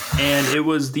 And it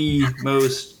was the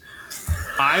most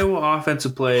Iowa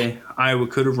offensive play Iowa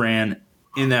could have ran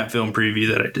in that film preview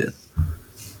that I did.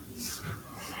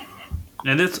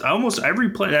 And it's almost every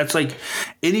play. That's like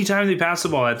anytime they pass the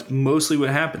ball, that's mostly what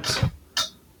happens.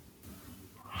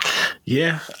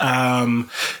 Yeah.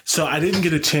 So I didn't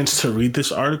get a chance to read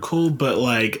this article,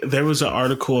 but there was an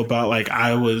article about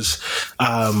Iowa's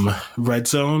red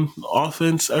zone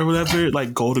offense or whatever,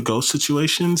 goal to go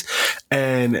situations,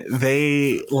 and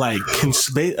they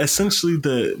essentially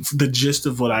the gist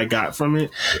of what I got from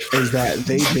it is that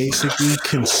they basically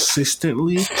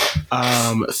consistently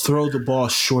throw the ball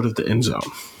short of the end zone.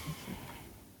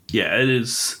 Yeah,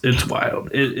 it's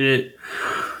wild. It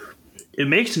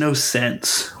makes no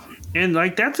sense. And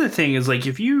that's the thing is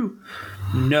if you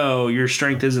know your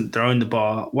strength isn't throwing the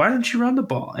ball, why don't you run the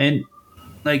ball? And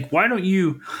why don't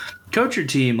you coach your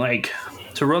team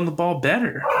to run the ball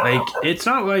better? It's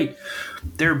not like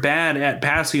they're bad at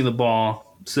passing the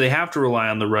ball, so they have to rely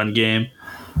on the run game.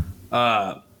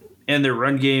 And their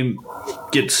run game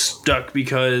gets stuck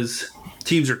because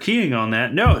teams are keying on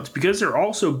that. No, it's because they're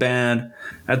also bad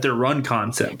at their run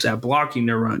concepts, at blocking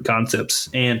their run concepts.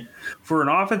 And for an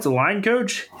offensive line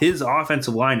coach, his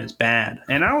offensive line is bad.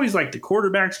 And I always like the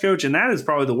quarterback's coach, and that is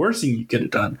probably the worst thing you could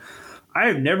have done. I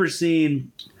have never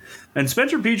seen, and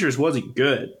Spencer Petras wasn't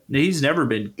good. He's never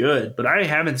been good, but I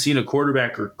haven't seen a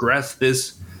quarterback regress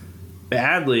this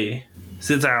badly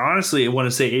since I honestly want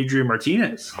to say Adrian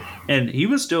Martinez. And he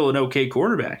was still an okay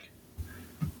quarterback.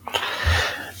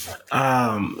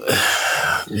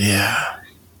 Yeah.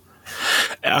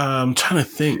 I'm trying to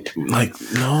think. No,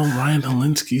 Ryan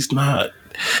Hilinski's not.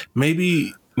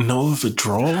 Maybe Noah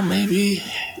Vedral, maybe?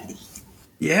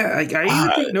 Yeah, I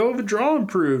even think Noah Vedral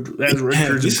improved as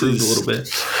Richards improved a little bit.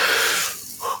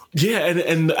 Yeah,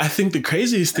 and I think the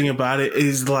craziest thing about it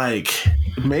is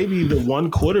maybe the one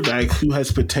quarterback who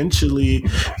has potentially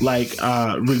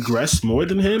regressed more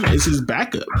than him is his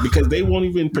backup, because they won't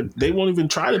even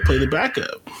try to play the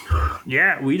backup.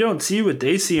 Yeah, we don't see what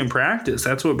they see in practice.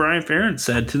 That's what Brian Ferentz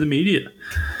said to the media.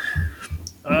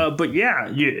 But yeah,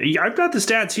 I've got the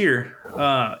stats here.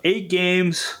 8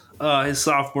 games his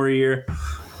sophomore year.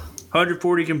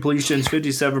 140 completions,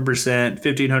 57%,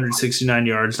 1,569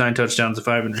 yards, 9 touchdowns, and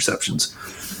 5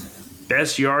 interceptions.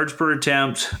 Best yards per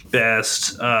attempt,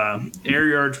 best air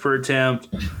yards per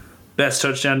attempt, best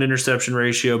touchdown to interception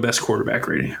ratio, best quarterback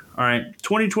rating. All right,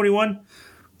 2021,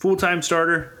 full-time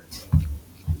starter,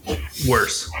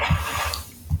 worse.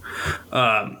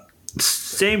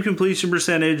 Same completion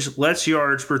percentage, less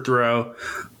yards per throw,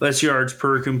 less yards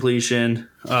per completion,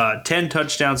 10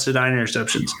 touchdowns to 9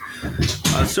 interceptions.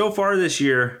 So far this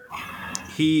year,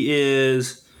 he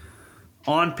is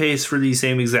on pace for these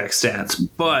same exact stats,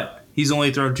 but he's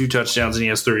only thrown 2 touchdowns and he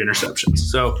has 3 interceptions.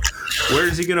 So where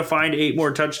is he going to find 8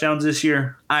 more touchdowns this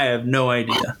year? I have no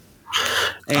idea.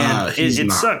 And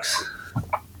it sucks.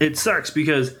 It sucks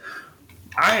because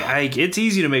it's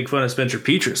easy to make fun of Spencer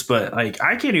Petras, but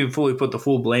I can't even fully put the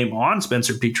full blame on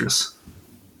Spencer Petras.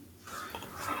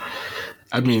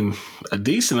 I mean, a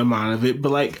decent amount of it,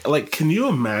 but can you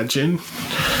imagine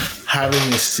having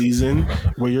a season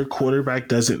where your quarterback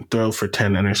doesn't throw for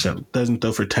 10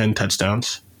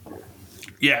 touchdowns?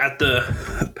 Yeah, at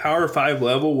the Power 5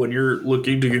 level when you're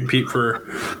looking to compete for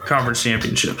conference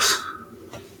championships.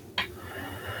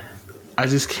 I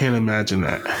just can't imagine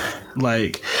that.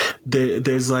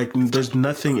 There's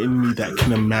nothing in me that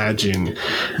can imagine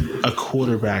a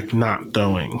quarterback not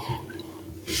throwing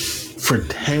for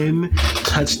 10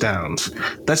 touchdowns.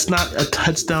 That's not a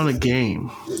touchdown a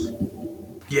game.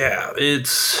 Yeah,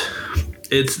 it's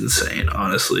insane,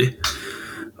 honestly.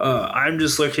 I'm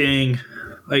just looking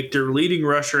Like, their leading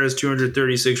rusher has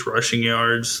 236 rushing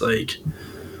yards. Like,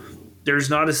 there's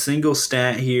not a single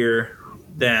stat here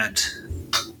that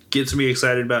gets me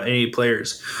excited about any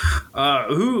players.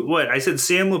 I said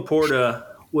Sam Laporta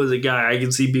was a guy I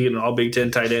can see being an all Big Ten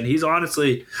tight end. He's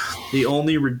honestly the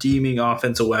only redeeming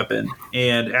offensive weapon.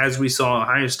 And as we saw,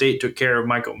 Ohio State took care of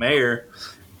Michael Mayer.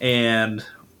 And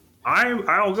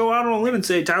I'll go out on a limb and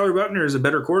say Tyler Buchner is a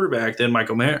better quarterback than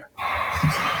Michael Mayer.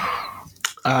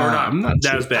 I'm not that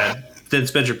sure. was bad. Than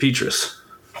Spencer Petras.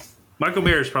 Michael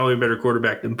Mayer is probably a better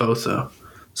quarterback than both, though.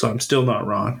 So I'm still not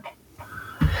wrong.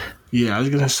 Yeah, I was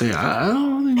going to say, I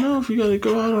don't really know if you got to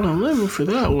go out on a limb for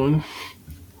that one.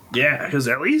 Yeah, because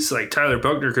at least like Tyler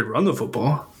Buchner could run the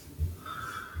football.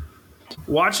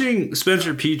 Watching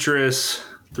Spencer Petras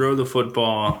throw the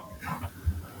football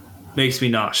makes me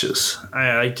nauseous.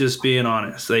 I like just being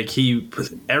honest. Like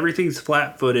everything's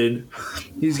flat-footed.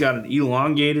 He's got an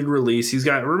elongated release.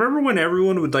 Remember when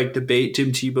everyone would like debate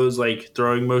Tim Tebow's like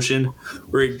throwing motion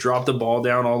where he'd drop the ball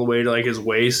down all the way to like his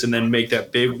waist and then make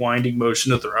that big winding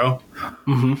motion to throw?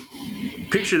 Mm-hmm.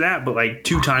 Picture that, but like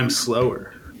 2 times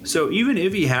slower. So even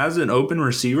if he has an open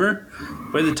receiver,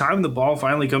 by the time the ball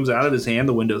finally comes out of his hand,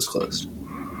 the window's closed.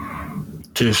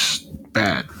 Just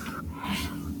bad.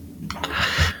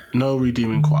 No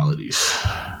redeeming qualities.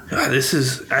 God,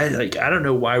 I don't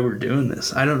know why we're doing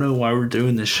this. I don't know why we're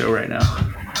doing this show right now.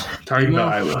 Talking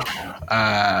about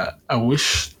Iowa. I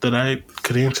wish that I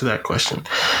could answer that question,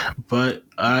 but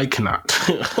I cannot.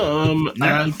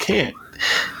 I can't.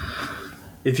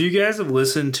 If you guys have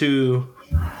listened to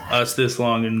us this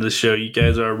long into the show, you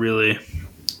guys are really,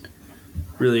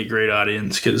 really a great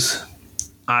audience because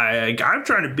I'm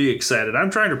trying to be excited.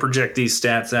 I'm trying to project these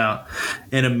stats out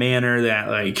in a manner that,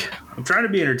 like, I'm trying to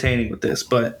be entertaining with this,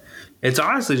 but it's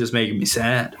honestly just making me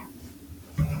sad.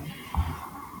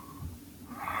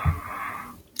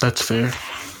 That's fair.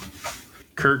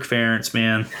 Kirk Ferentz,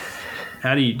 man.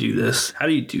 How do you do this? How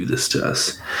do you do this to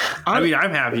us? I mean,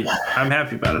 I'm happy. I'm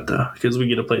happy about it, though, because we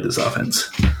get to play this offense.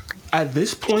 At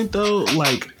this point, though,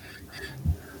 like,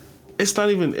 it's not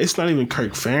even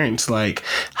Kirk Ferentz. Like,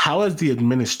 how has the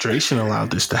administration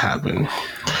allowed this to happen?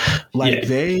 Like,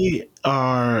 they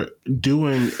are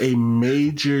doing a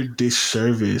major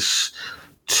disservice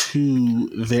to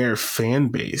their fan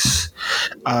base.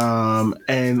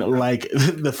 And like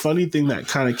the funny thing that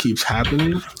kind of keeps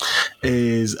happening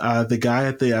is the guy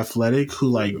at The Athletic who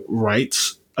like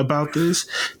writes about this,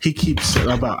 he keeps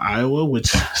about Iowa,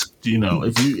 which, you know,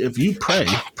 if you pray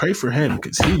for him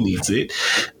because he needs it.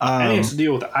 He has to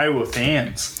deal with Iowa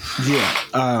fans.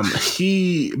 Yeah.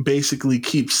 He basically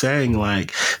keeps saying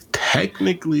like,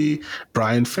 technically,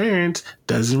 Brian Ferentz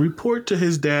doesn't report to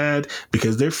his dad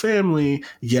because they're family,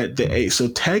 yet so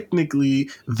technically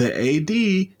the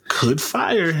AD could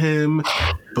fire him,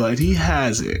 but he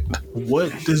hasn't.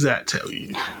 What does that tell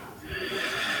you?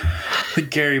 I think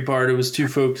Gary Barta was too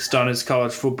focused on his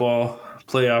college football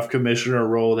playoff commissioner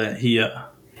role that he,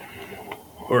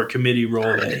 or committee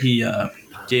role that he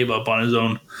gave up on his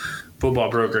own football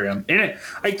program. And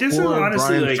this is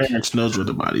honestly Brian like Ferentz knows where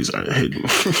the bodies are hidden.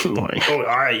 Like, all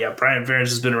right, yeah. Brian Ferentz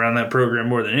has been around that program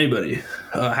more than anybody.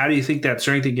 How do you think that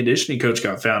strength and conditioning coach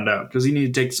got found out? Because he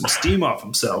needed to take some steam off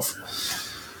himself.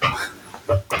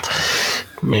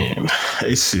 Man,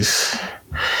 it's just.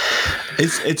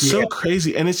 It's so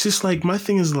crazy. And it's just like, my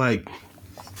thing is like,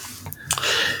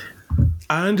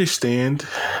 I understand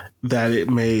that it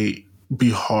may be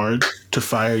hard to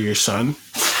fire your son.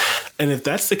 And if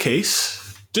that's the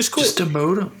case, just quit. Just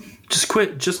demote him. Just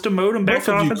quit. Just demote him back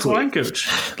to offensive line coach.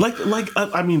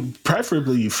 I mean,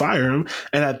 preferably you fire him.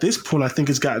 And at this point, I think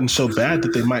it's gotten so bad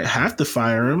that they might have to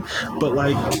fire him. But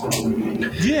like,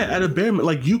 yeah, at a bare,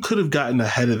 like you could have gotten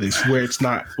ahead of this where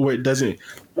it doesn't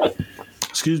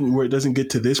get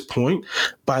to this point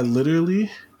by literally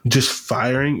just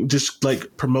firing, just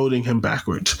like promoting him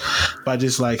backwards by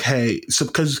just like, hey, so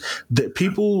because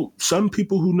some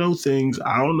people who know things,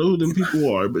 I don't know who them people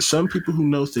are, but some people who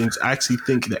know things actually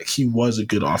think that he was a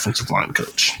good offensive line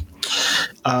coach.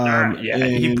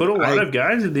 He put a lot of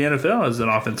guys in the NFL as an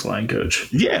offensive line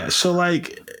coach. Yeah, so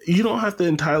like you don't have to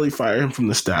entirely fire him from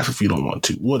the staff if you don't want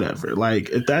to. Whatever. Like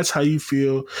if that's how you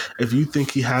feel, if you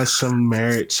think he has some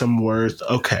merit, some worth,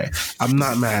 okay, I'm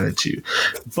not mad at you.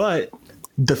 But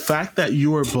the fact that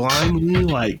you are blindly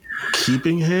like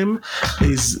keeping him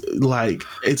is like,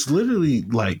 it's literally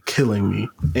like killing me.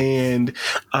 And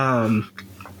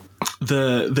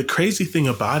the crazy thing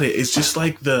about it is just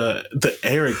like the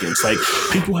arrogance. Like,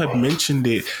 people have mentioned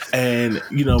it, and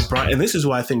Brian. And this is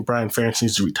why I think Brian Ferentz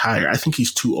needs to retire. I think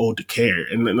he's too old to care,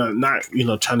 and not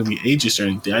trying to be ageist or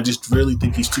anything. I just really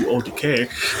think he's too old to care.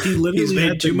 He's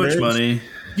made too much money.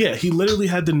 Yeah, he literally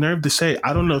had the nerve to say,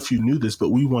 I don't know if you knew this, but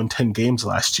we won 10 games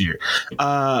last year.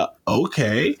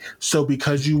 Okay. So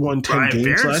because you won 10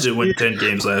 games last year. Win 10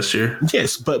 games last year.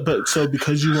 Yes, but so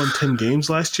because you won 10 games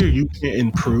last year, you can't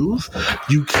improve.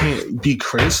 You can't be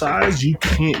criticized. You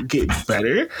can't get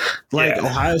better.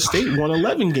 Ohio State won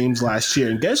 11 games last year,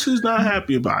 and guess who's not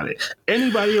happy about it?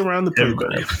 Anybody around the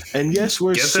program. Everybody. And yes,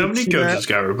 guess how many coaches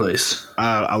got replaced?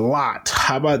 A lot.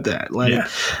 How about that?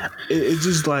 It's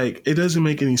just it doesn't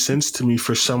make any sense to me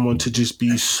for someone to just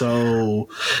be so,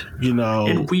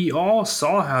 And we all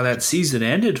saw how that season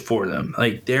ended for them.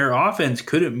 Like, their offense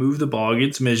couldn't move the ball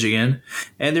against Michigan,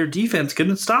 and their defense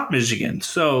couldn't stop Michigan.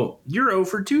 So you're 0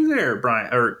 for 2 there,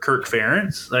 Brian or Kirk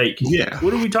Ferentz.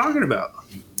 What are we talking about?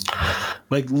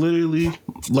 Literally,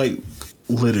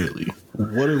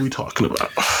 what are we talking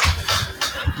about?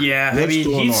 Yeah, What's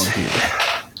going on here?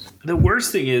 The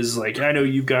worst thing is, I know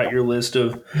you've got your list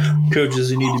of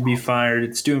coaches who need to be fired.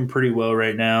 It's doing pretty well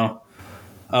right now.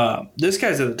 This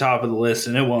guy's at the top of the list,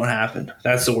 and it won't happen.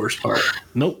 That's the worst part.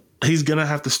 Nope. He's going to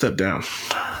have to step down.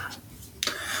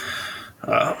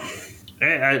 I'm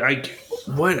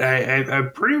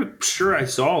pretty sure I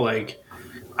saw,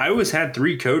 Iowa's had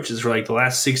 3 coaches for, the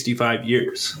last 65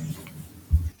 years.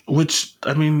 Which,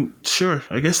 sure,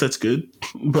 I guess that's good.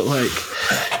 But,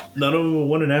 none of them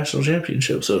won a national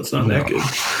championship, so it's not that good.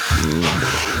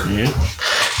 Yeah.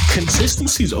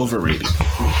 Consistency is overrated.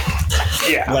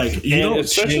 Yeah. You don't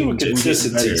especially when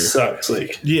consistency sucks.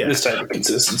 This type of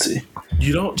consistency.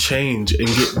 You don't change and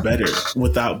get better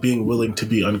without being willing to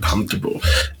be uncomfortable.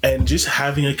 And just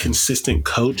having a consistent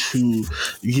coach who,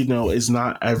 is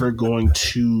not ever going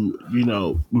to,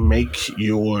 make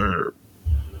your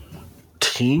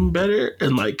team better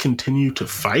and continue to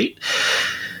fight.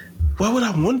 Why would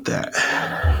I want that?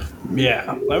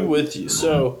 Yeah, I'm with you.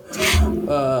 So,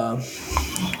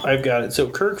 I've got it. So,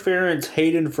 Kirk Ferentz,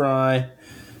 Hayden Fry,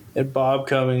 and Bob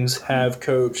Cummings have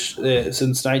coached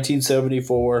since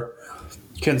 1974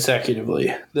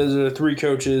 consecutively. Those are the 3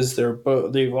 coaches.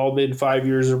 They've all been 5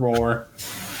 years or more.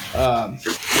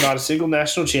 Not a single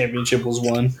national championship was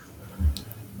won.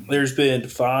 There's been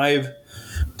 5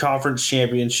 conference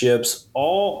championships.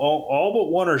 All but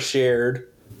one are shared.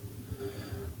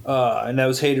 And that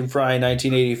was Hayden Fry in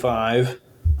 1985.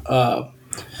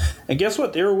 And guess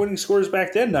what? They were winning scores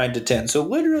back then, 9-10. So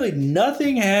literally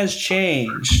nothing has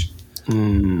changed.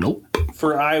 Nope.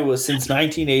 For Iowa since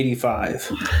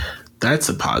 1985. That's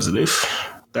a positive.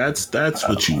 That's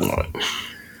what you want.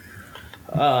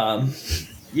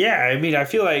 Yeah, I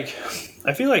feel like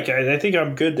I think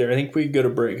I'm good there. I think we can go to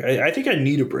break. I think I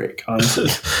need a break, honestly.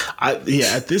 At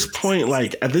this point,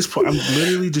 I'm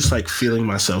literally just feeling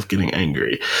myself getting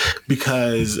angry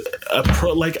because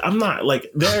I'm not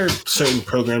there are certain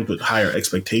programs with higher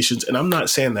expectations, and I'm not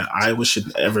saying that Iowa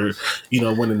should ever,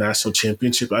 win a national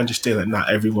championship. I understand that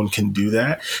not everyone can do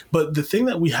that, but the thing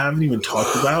that we haven't even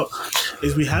talked about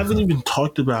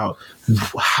is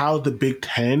how the Big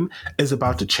Ten is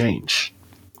about to change.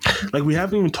 We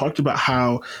haven't even talked about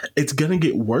how it's going to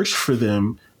get worse for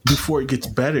them before it gets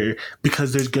better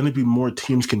because there's going to be more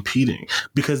teams competing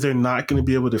because they're not going to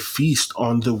be able to feast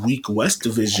on the weak West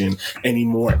Division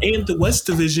anymore. And the West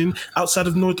Division outside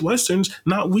of Northwestern's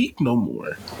not weak no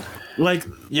more.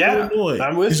 Illinois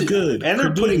I'm with is you. good. And they're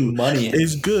Purdue putting money in.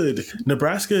 is good.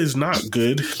 Nebraska is not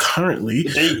good currently,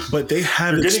 but they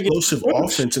have explosive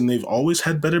offense and they've always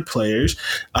had better players.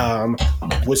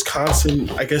 Wisconsin,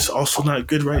 I guess, also not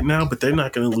good right now, but they're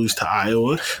not going to lose to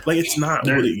Iowa. It's not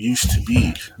what it used to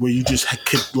be, where you just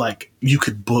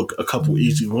could book a couple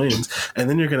easy wins, and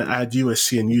then you're going to add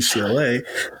USC and UCLA,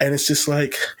 and it's just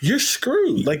you're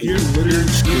screwed. You're literally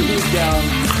screwed. You move down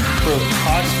from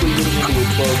possibly getting into the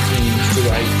 12 teams to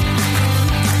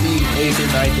being 8th or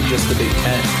 9th in just the Big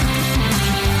Ten.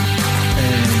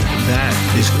 And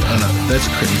that's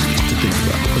crazy to think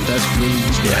about, but that's really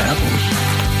what's going to happen.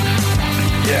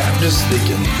 Yeah, I'm just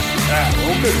thinking.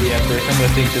 Well, good we have break. I'm going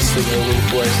to think this thing over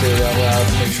before I say it out loud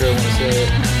to make sure I want to say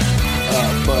it.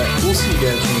 But we'll see you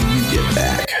guys when you get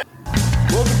back.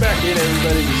 Welcome back in,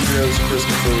 everybody. This is your host,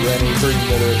 Christopher Rennie, for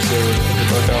another episode of the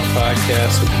Buckout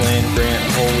Podcast with Land Grant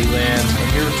and Holy Lands. I'm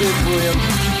here with George Williams.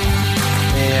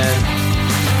 And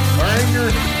our anger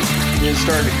is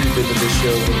starting to creep into this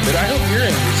show a little bit. I hope your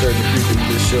anger is starting to creep into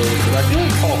this show a little bit. I feel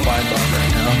like Paul Feinbaum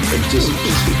right now. Just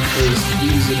is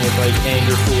oozing with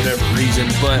anger for whatever reason.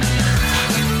 But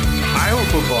Iowa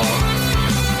football,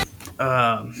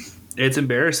 it's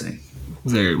embarrassing.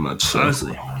 Very much so.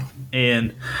 Honestly.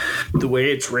 And the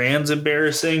way it's ran's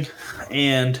embarrassing.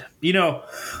 And,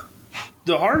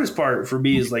 the hardest part for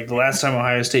me is, like, the last time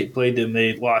Ohio State played them,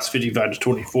 they lost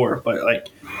 55-24. But, like,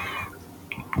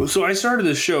 so I started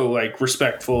this show, like,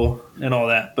 respectful and all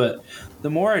that. But the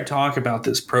more I talk about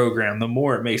this program, the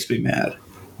more it makes me mad.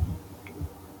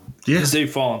 Yeah. Because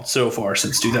they've fallen so far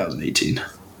since 2018.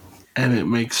 And it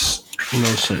makes no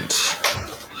sense.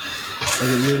 Like,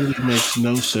 it literally makes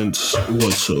no sense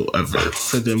whatsoever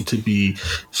for them to be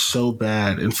so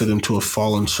bad and for them to have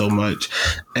fallen so much.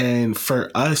 And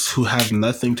for us who have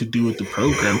nothing to do with the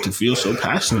program to feel so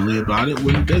passionately about it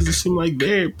when it doesn't seem like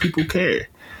people care.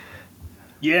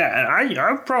 Yeah, and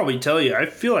I'll probably tell you, I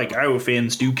feel like Iowa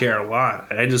fans do care a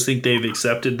lot. I just think they've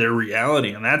accepted their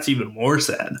reality, and that's even more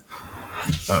sad.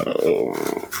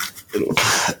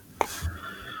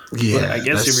 Yeah, but I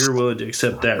guess if you're willing to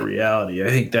accept that reality, I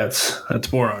think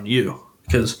that's more on you.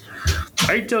 Because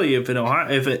I tell you, if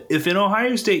an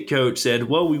Ohio State coach said,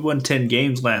 "Well, we won 10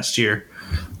 games last year,"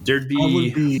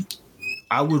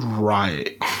 I would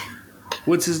riot.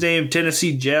 What's his name?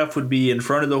 Tennessee Jeff would be in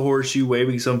front of the horseshoe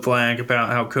waving some flag about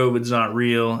how COVID's not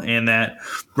real and that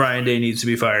Ryan Day needs to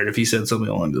be fired if he said something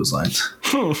along those lines.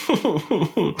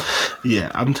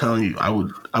 Yeah, I'm telling you, I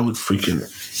would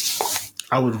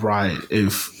riot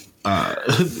if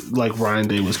like Ryan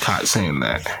Day was caught saying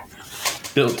that.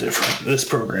 Built different. This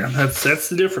program. That's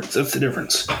the difference. That's the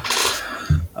difference.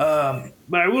 But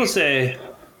I will say,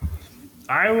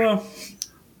 Iowa,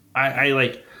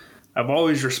 I've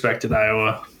always respected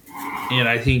Iowa, and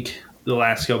I think the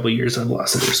last couple of years I've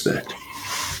lost that respect.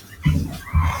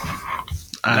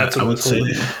 I would say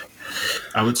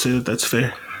that that's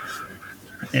fair.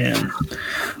 And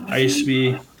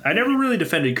I never really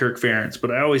defended Kirk Ferentz, but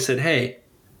I always said, hey,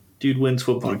 dude wins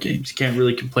football games. You can't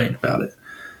really complain about it.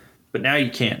 But now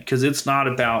you can't, because it's not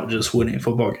about just winning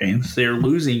football games. They're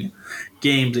losing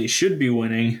games they should be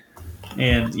winning.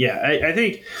 And, yeah, I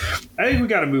think we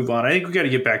got to move on. I think we got to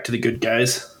get back to the good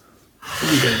guys.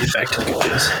 We got to get back to the good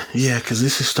guys. Yeah, because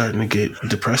this is starting to get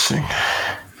depressing.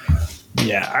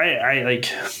 Yeah,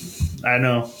 I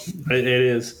know. It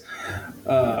is.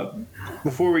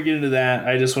 Before we get into that,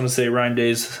 I just want to say Ryan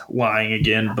Day's lying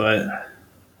again, but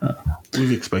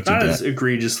we've expected not that. as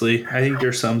egregiously. I think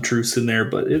there's some truths in there,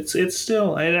 but it's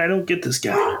still. I don't get this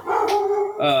guy.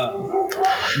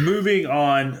 Moving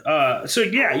on. So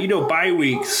yeah, bye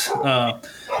weeks.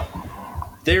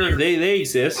 They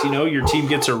exist. Your team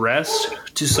gets a rest.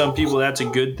 To some people, that's a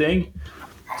good thing.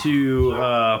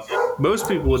 To most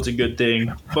people, it's a good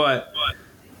thing. But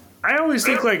I always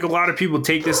think like a lot of people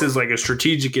take this as like a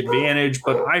strategic advantage.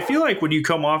 But I feel like when you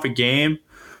come off a game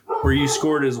where you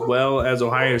scored as well as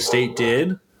Ohio State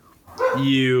did,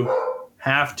 you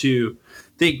have to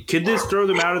think, could this throw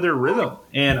them out of their rhythm?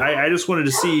 And I just wanted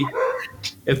to see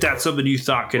if that's something you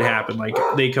thought could happen, like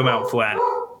they come out flat.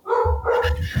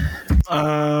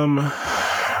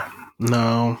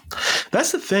 No.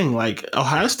 That's the thing. Like,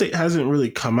 Ohio State hasn't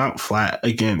really come out flat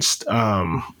against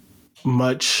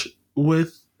much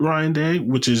with Ryan Day,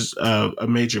 which is a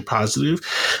major positive.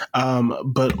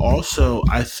 But also,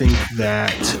 I think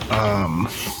that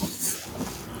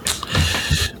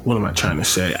what am I trying to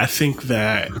say? I think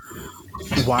that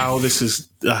while this is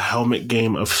a helmet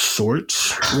game of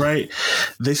sorts, right?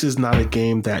 This is not a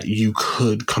game that you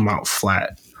could come out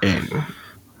flat in.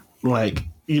 Like,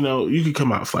 you could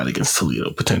come out flat against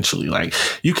Toledo, potentially. Like,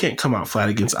 you can't come out flat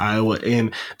against Iowa.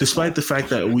 And despite the fact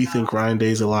that we think Ryan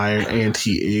Day's a liar, and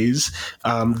he is,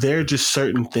 there are just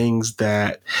certain things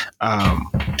that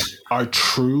are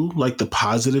true, like the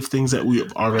positive things that we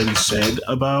have already said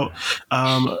about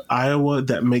Iowa,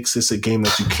 that makes this a game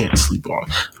that you can't sleep on.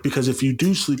 Because if you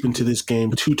do sleep into this game,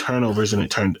 2 turnovers and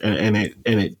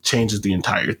it changes the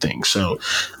entire thing. So,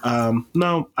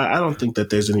 no, I don't think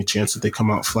that there's any chance that they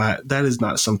come out flat. That is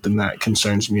not something that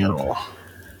concerns me at all.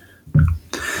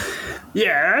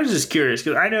 Yeah, I was just curious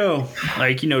because I know,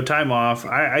 time off.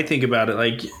 I think about it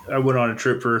like I went on a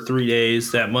trip for 3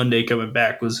 days. That Monday coming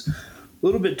back was a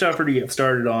little bit tougher to get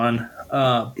started on.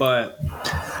 But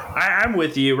I'm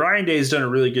with you. Ryan Day's done a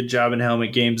really good job in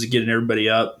helmet games of getting everybody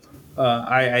up.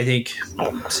 I think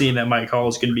seeing that Mike Hall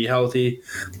is going to be healthy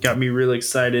got me really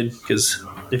excited because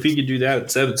if he could do that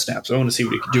at 7 snaps, I want to see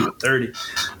what he could do at 30.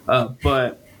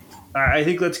 But I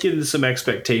think let's get into some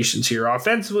expectations here.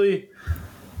 Offensively,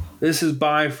 this is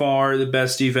by far the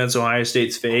best defense Ohio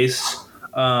State's faced.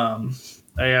 I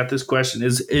got this question.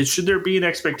 Should there be an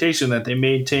expectation that they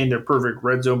maintain their perfect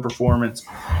red zone performance?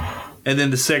 And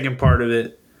then the second part of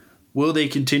it, will they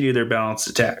continue their balanced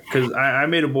attack? Because I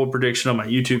made a bold prediction on my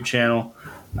YouTube channel.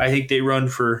 I think they run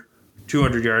for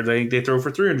 200 yards. I think they throw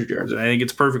for 300 yards. And I think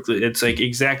it's like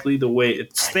exactly the way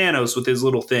it's Thanos with his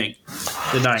little thing,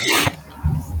 the 9.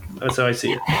 That's how I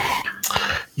see it.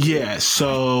 Yeah,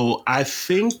 so I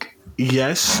think,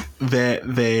 yes,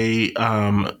 that they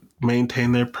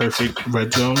maintain their perfect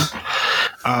red zone.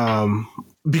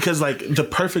 Because like the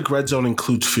perfect red zone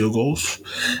includes field goals,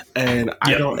 and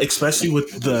I don't, especially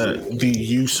with the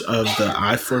use of the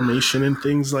I formation and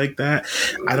things like that,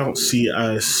 I don't see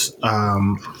us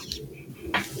I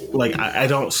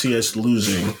don't see us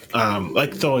losing. I'm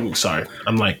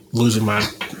losing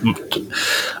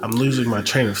my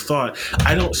train of thought.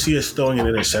 I don't see us throwing an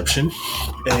interception,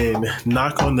 and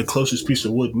knock on the closest piece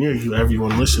of wood near you,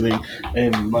 everyone listening,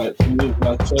 and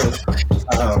myself.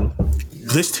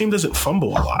 This team doesn't fumble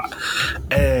a lot,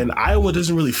 and Iowa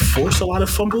doesn't really force a lot of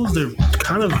fumbles. They're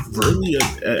kind of really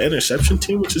an interception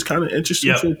team, which is kind of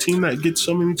interesting for a team that gets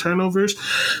so many turnovers.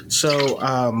 So,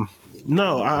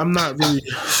 no, I'm not really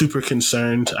super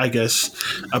concerned, I guess,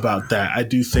 about that. I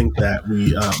do think that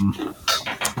we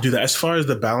do that. As far as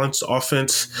the balanced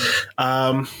offense,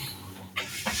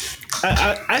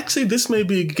 I actually, this may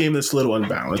be a game that's a little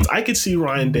unbalanced. I could see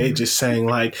Ryan Day just saying,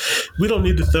 like, we don't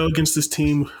need to throw against this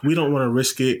team. We don't want to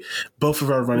risk it. Both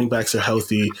of our running backs are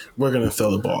healthy. We're going to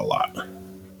throw the ball a lot.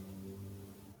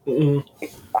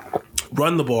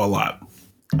 Run the ball a lot.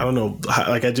 I don't know.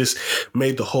 Like, I just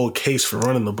made the whole case for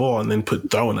running the ball and then put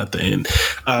throwing at the end.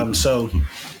 So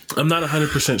I'm not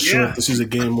 100% sure if this is a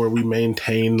game where we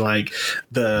maintain like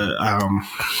the,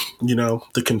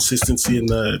 the consistency and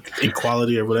the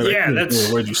equality or whatever. Yeah, that's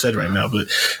the word you said right now. But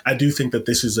I do think that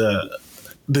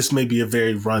this may be a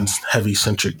very run-heavy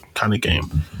centric kind of game.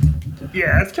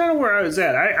 Yeah, that's kind of where I was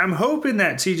at. I'm hoping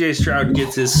that CJ Stroud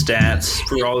gets his stats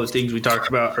for all the things we talked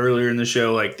about earlier in the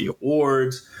show, like the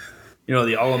awards,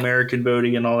 the All-American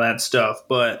voting and all that stuff.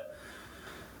 But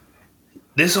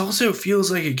this also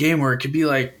feels like a game where it could be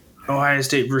like Ohio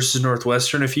State versus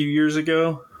Northwestern a few years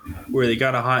ago, where they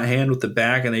got a hot hand with the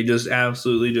back and they just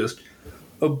absolutely just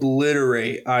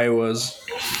obliterate Iowa's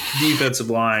defensive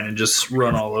line and just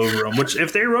run all over them. Which,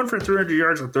 if they run for 300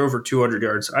 yards or throw for 200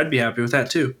 yards, I'd be happy with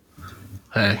that too.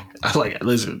 Hey,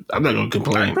 listen, I'm not going to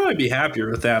complain. I'd probably be happier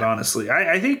with that, honestly.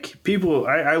 I think people,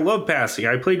 I love passing.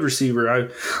 I played receiver.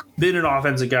 I've been an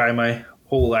offensive guy my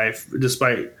whole life,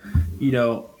 despite,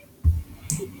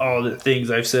 all the things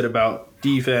I've said about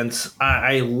defense.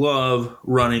 I love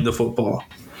running the football.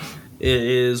 It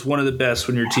is one of the best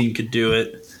when your team could do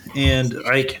it. And,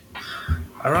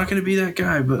 I'm not going to be that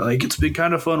guy, but, it's been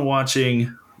kind of fun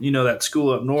watching that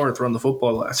school up north run the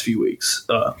football the last few weeks.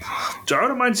 So I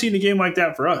wouldn't mind seeing a game like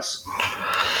that for us.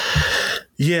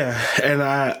 Yeah, and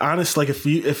I honestly,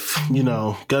 if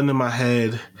gun to my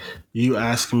head, you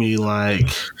ask me what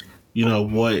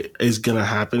is going to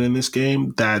happen in this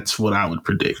game, that's what I would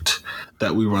predict,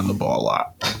 that we run the ball a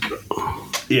lot.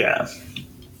 Yeah.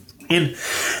 And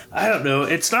I don't know,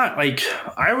 it's not like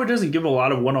Iowa doesn't give a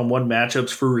lot of one-on-one matchups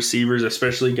for receivers,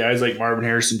 especially guys like Marvin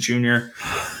Harrison Jr.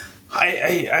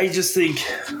 I just think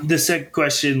the second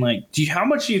question, how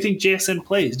much do you think JSN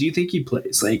plays? Do you think he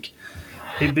plays?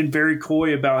 They've been very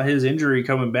coy about his injury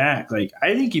coming back. I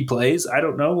think he plays. I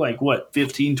don't know,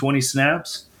 15, 20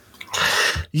 snaps?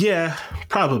 Yeah,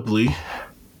 probably.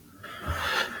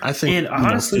 I think and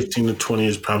honestly, 15 to 20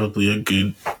 is probably a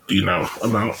good,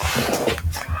 amount.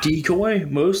 Decoy,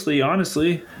 mostly,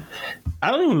 honestly.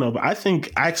 I don't even know, but I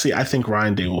think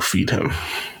Ryan Day will feed him.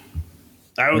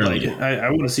 I would like it. I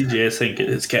want to see JSN get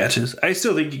his catches. I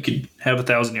still think he could have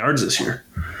 1,000 yards this year.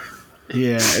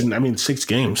 Yeah, and 6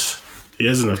 games. He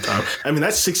has enough time.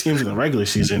 That's 6 games in the regular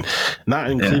season, not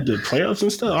include the playoffs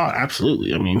and stuff. Oh,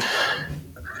 absolutely.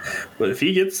 But if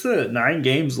he gets the 9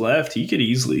 games left, he could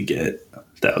easily get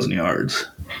 1,000 yards.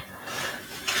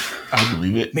 I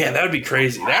believe it. Man, that would be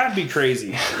crazy. I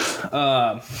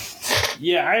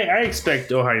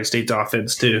expect Ohio State's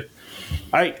offense too.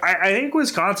 I think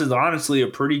Wisconsin's honestly a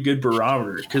pretty good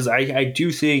barometer, because I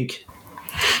do think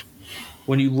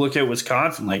when you look at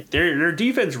Wisconsin, their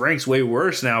defense ranks way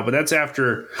worse now, but that's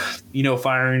after,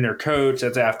 firing their coach.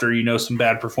 That's after, some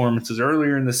bad performances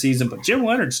earlier in the season. But Jim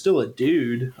Leonard's still a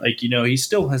dude. He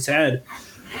still has had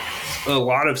a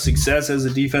lot of success as a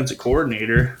defensive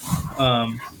coordinator.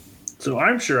 So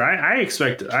I'm sure I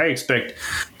expect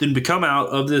them to come out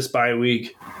of this bye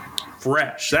week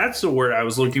fresh. That's the word I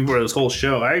was looking for this whole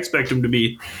show. I expect them to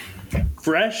be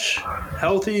fresh,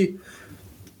 healthy,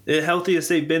 healthiest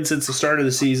they've been since the start of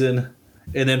the season,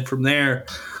 and then from there,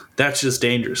 that's just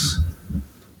dangerous.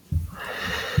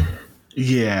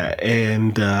 Yeah,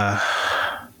 and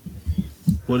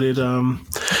what did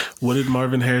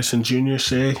Marvin Harrison Jr.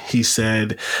 say? He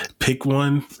said, "Pick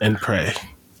one and pray."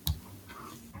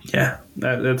 Yeah,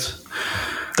 that's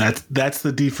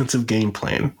the defensive game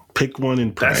plan. Pick one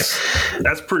and pray.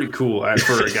 That's pretty cool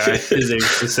for a guy his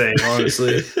age to say,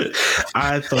 honestly.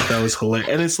 I thought that was hilarious.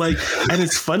 And it's like, and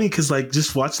it's funny because like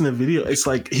just watching the video, it's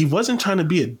like he wasn't trying to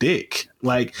be a dick.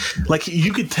 Like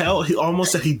you could tell he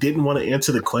almost that he didn't want to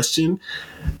answer the question.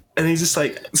 And he's just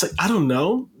like, it's like, I don't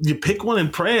know. You pick one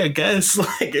and pray, I guess.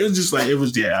 Like it was just like, I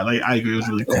agree, it was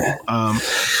really cool.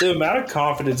 The amount of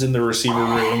confidence in the receiver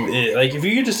room, like if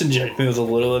you could just inject me with a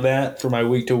little of that for my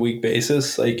week to week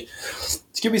basis, like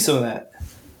let's give me some of that.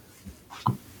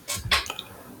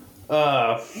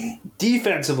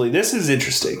 Defensively, this is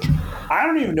interesting. I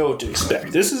don't even know what to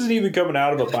expect. This isn't even coming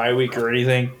out of a bye week or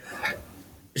anything.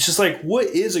 It's just like, what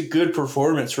is a good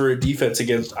performance for a defense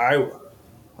against Iowa?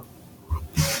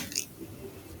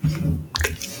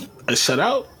 A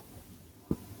shutout?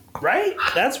 Right?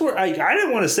 That's where I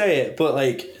didn't want to say it, but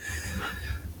like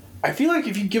I feel like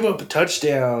if you give up a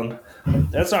touchdown,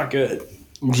 that's not good.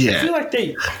 Yeah. I feel like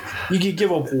you could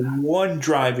give up one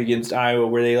drive against Iowa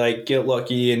where they like get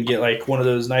lucky and get like one of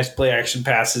those nice play action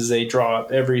passes they draw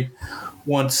up every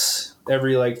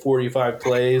like 45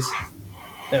 plays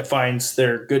that finds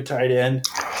their good tight end.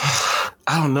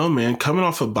 I don't know, man. Coming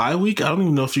off a bye week, I don't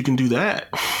even know if you can do that.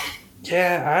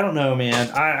 Yeah, I don't know, man.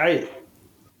 I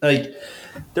like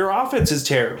their offense is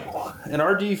terrible, and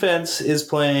our defense is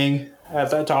playing at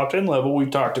that top 10 level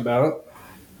we've talked about.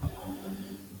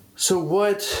 So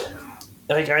what?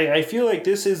 Like, I feel like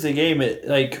this is the game.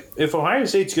 Like, if Ohio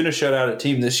State's going to shut out a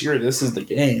team this year, this is the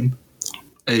game.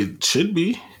 It should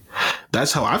be.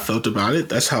 That's how I felt about it.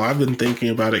 That's how I've been thinking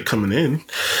about it coming in.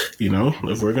 You know,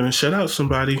 if we're going to shut out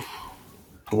somebody,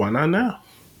 why not now?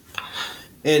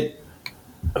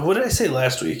 What did I say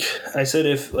last week? I said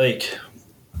if, like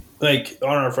on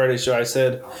our Friday show, I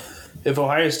said if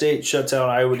Ohio State shuts out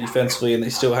Iowa defensively and they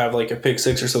still have, like, a pick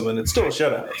six or something, it's still a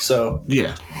shutout. So,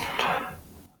 yeah,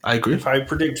 I agree. If I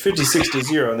predict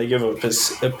 56-0 and they give up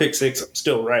a pick six, I'm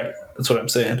still right. That's what I'm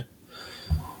saying.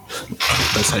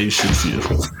 That's how you should feel.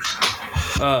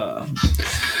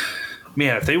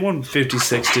 Man, if they won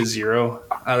 56-0,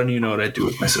 I don't even know what I'd do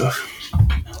with myself.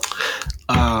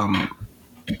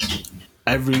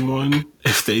 Everyone,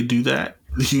 if they do that,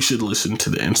 you should listen to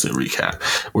the instant recap.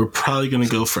 We're probably going to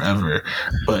go forever,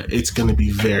 but it's going to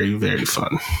be very, very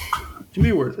fun. It'll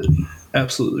be worth it.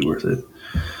 Absolutely worth it.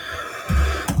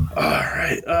 All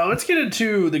right. Let's get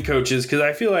into the coaches because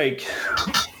I feel like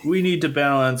we need to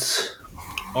balance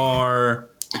our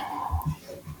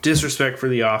disrespect for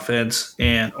the offense,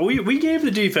 and we gave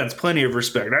the defense plenty of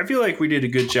respect. I feel like we did a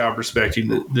good job respecting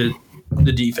the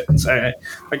defense. I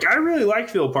really like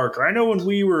Phil Parker. I know when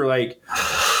we were like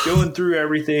going through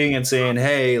everything and saying,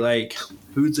 hey, like,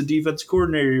 who's the defense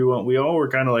coordinator you want? We all were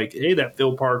kind of like, hey, that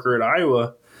Phil Parker at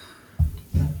Iowa.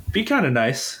 Be kind of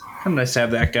nice. Kind of nice to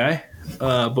have that guy.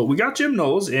 But we got Jim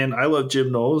Knowles, and I love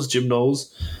Jim Knowles. Jim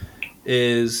Knowles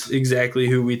is exactly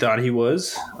who we thought he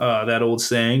was. That old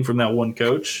saying from that one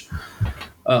coach.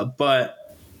 But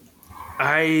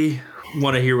I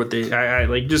want to hear what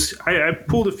I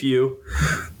pulled a few.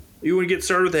 You want to get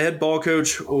started with the head ball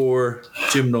coach or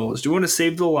Jim Knowles? Do you want to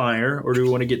save the liar or do we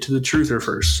want to get to the truther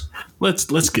first?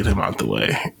 Let's get him out the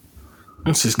way.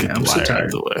 Let's just get the liar out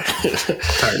of the way.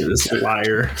 Tired of this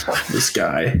liar, this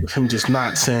guy. Him just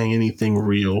not saying anything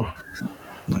real.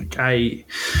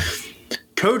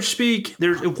 Coach speak.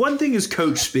 There's one thing is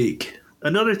coach speak.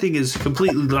 Another thing is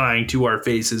completely lying to our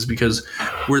faces because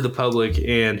we're the public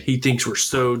and he thinks we're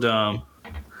so dumb.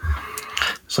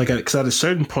 It's like, because at a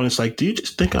certain point, it's like, do you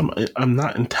just think I'm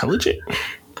not intelligent?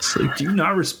 It's like, do you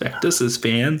not respect us as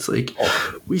fans? Like,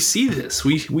 we see this.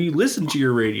 We listen to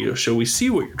your radio show. We see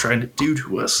what you're trying to do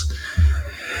to us.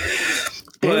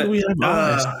 But we have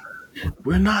eyes.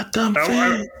 We're not dumb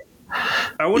fans.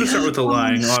 I want to start with the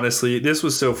lying, honestly. This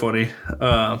was so funny.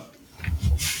 A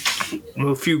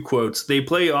few quotes. They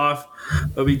play off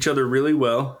of each other really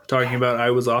well, talking about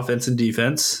Iowa's offense and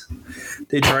defense.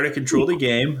 They try to control the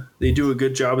game. They do a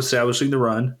good job establishing the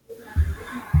run.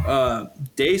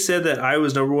 Day said that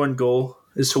Iowa's number one goal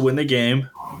is to win the game.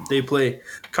 They play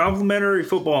complementary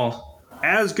football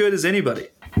as good as anybody.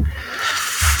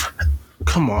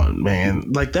 Come on,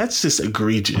 man. Like, that's just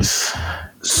egregious.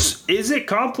 Is it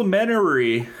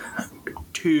complimentary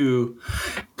to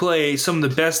play some of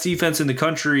the best defense in the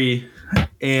country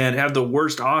and have the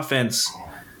worst offense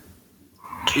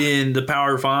in the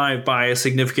Power 5 by a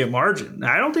significant margin?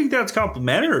 I don't think that's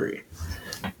complimentary.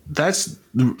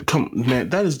 Man,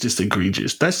 that is just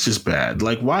egregious. That's just bad.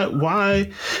 Like, why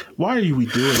are we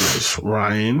doing this,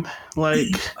 Ryan? Like,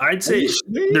 I'd say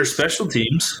their special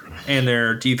teams and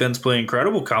their defense play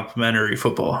incredible complementary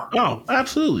football. Oh,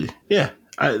 absolutely. Yeah.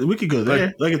 We could go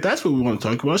there. Like, if that's what we want to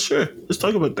talk about, sure. Let's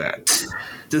talk about that.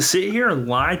 To sit here and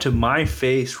lie to my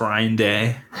face, Ryan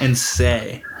Day, and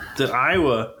say that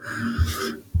Iowa.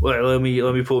 Well, let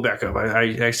me pull it back up. I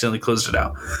accidentally closed it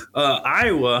out.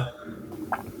 Iowa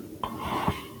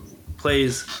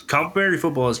plays complementary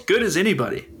football as good as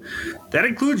anybody. That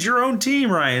includes your own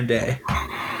team, Ryan Day.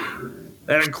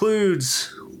 That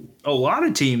includes a lot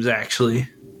of teams, actually.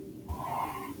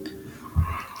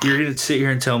 You're going to sit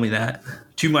here and tell me that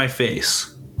to my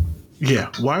face. Yeah,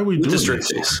 why are we doing this?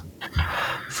 Face.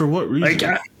 For what reason?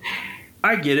 Like,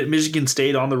 I get it. Michigan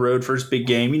State on the road, first big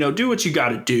game. Do what you got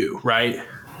to do, right?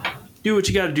 Do what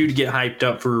you got to do to get hyped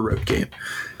up for a road game.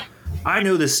 I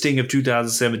know the sting of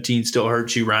 2017 still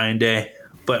hurts you, Ryan Day,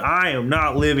 but I am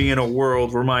not living in a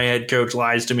world where my head coach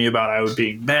lies to me about Iowa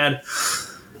being bad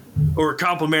or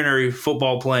complimentary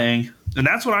football playing. And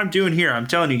that's what I'm doing here. I'm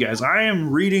telling you guys, I am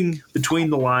reading between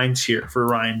the lines here for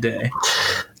Ryan Day.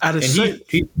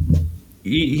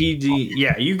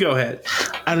 Yeah, you go ahead.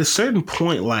 At a certain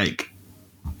point, like,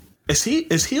 is he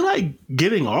like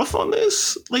getting off on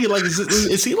this? Like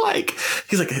is he like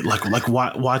he's like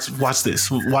watch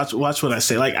this, watch what I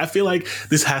say. Like, I feel like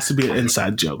this has to be an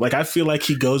inside joke. Like, I feel like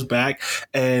he goes back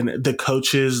and the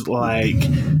coaches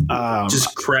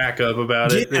just crack up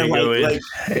about it. Yeah,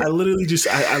 I literally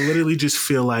just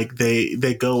feel like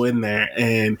they go in there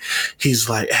and he's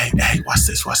like, hey, watch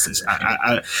this.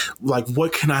 I like,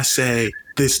 what can I say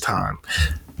this time?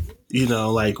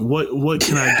 Like, what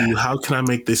can I do? How can I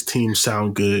make this team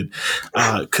sound good?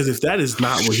 Because if that is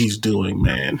not what he's doing,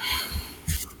 man,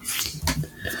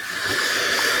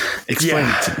 explain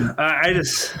it to me.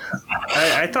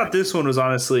 I thought this one was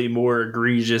honestly more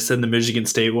egregious than the Michigan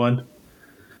State one.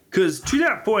 Because to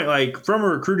that point, like, from a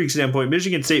recruiting standpoint,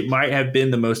 Michigan State might have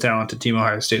been the most talented team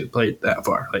Ohio State played that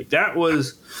far. Like, that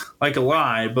was like a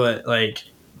lie, but like,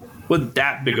 wasn't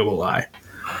that big of a lie.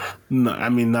 No, I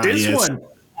mean, not this one.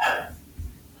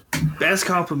 Best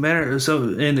complimentary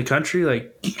in the country.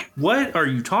 Like, what are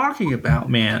you talking about,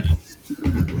 man?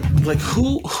 Like,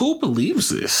 who believes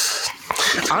this?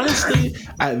 Honestly,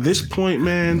 at this point,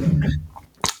 man,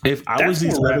 if I was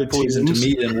these other teams, to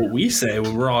me than what we say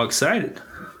when we're all excited.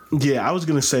 Yeah, I was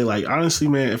gonna say, like, honestly,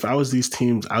 man, if I was these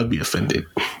teams, I'd be offended.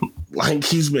 Like,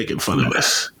 he's making fun of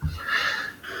us.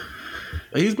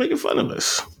 He's making fun of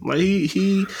us. Like,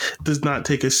 he does not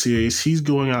take us serious. He's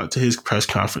going out to his press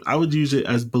conference. I would use it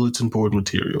as bulletin board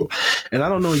material. And I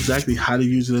don't know exactly how to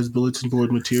use it as bulletin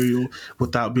board material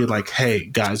without being like, hey,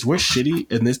 guys, we're shitty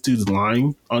and this dude's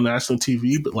lying on national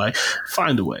TV, but, like,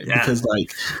 find a way. Yeah. Because,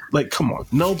 like, come on.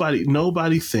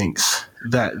 Nobody thinks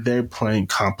that they're playing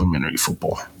complimentary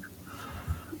football.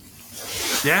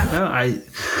 Yeah, no,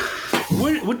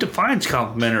 What defines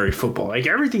complimentary football? Like,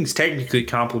 everything's technically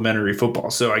complimentary football.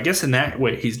 So I guess in that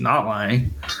way, he's not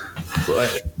lying.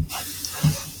 But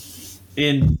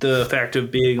in the fact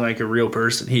of being like a real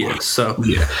person, he is. So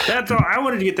yeah, that's all. I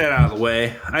wanted to get that out of the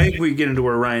way. I think we get into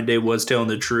where Ryan Day was telling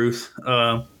the truth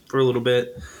for a little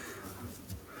bit.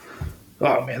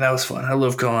 Oh man, that was fun. I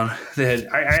love calling the head.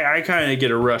 I kind of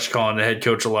get a rush calling the head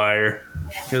coach a liar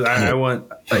because I want,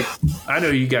 like, I know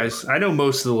you guys. I know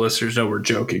most of the listeners know we're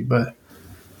joking, but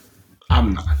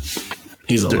I'm not.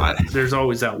 He's a liar. There's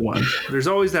always that one.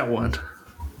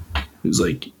 Who's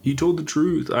like, he told the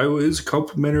truth. Iowa is a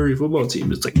complimentary football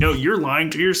team. It's like, no, you're lying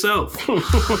to yourself.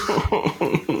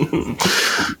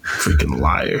 Freaking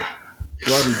liar.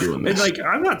 Why are we doing this? And, like,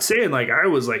 I'm not saying, like, I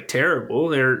was, like, terrible.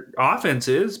 Their offense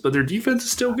is, but their defense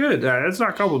is still good. That's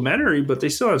not complimentary, but they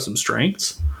still have some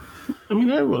strengths. I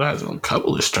mean, everyone has a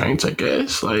couple of strengths, I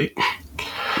guess. Like,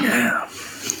 yeah.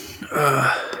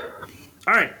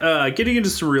 All right, getting into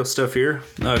some real stuff here.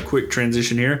 Quick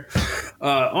transition here.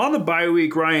 On the bye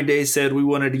week, Ryan Day said we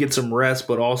wanted to get some rest,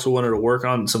 but also wanted to work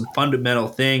on some fundamental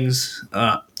things.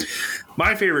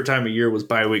 My favorite time of year was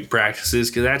bye week practices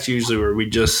because that's usually where we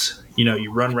just,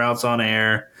 you run routes on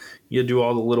air. You do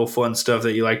all the little fun stuff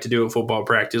that you like to do at football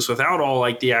practice without all,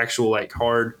 like, the actual, like,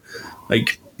 hard,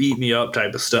 like, beat me up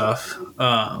type of stuff.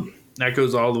 That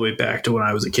goes all the way back to when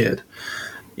I was a kid.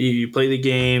 You play the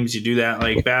games, you do that,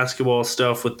 like, basketball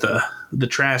stuff with the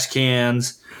trash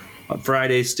cans on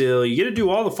Friday still. You get to do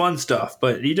all the fun stuff,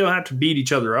 but you don't have to beat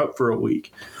each other up for a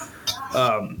week.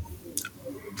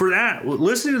 For that,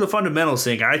 listening to the fundamentals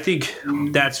thing, I think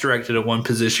that's directed at one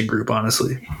position group,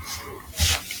 honestly.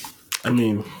 I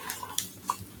mean,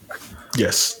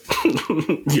 yes.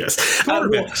 Yes.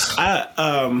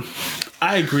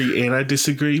 I agree and I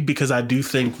disagree because I do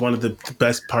think one of the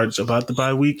best parts about the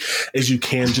bye week is you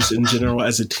can just in general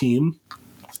as a team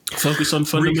focus on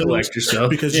fundamentals, recollect yourself,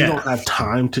 because you don't have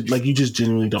time to, like, you just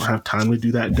genuinely don't have time to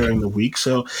do that during the week.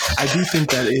 So I do think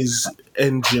that is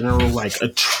in general like a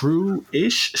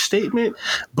true-ish statement,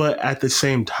 but at the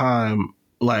same time,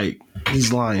 like,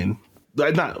 he's lying.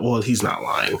 He's not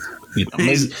lying. You know,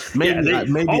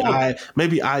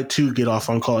 maybe I too get off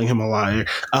on calling him a liar,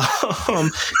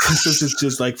 because it's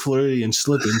just like Floridian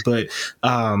slipping. But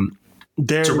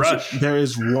there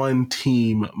is one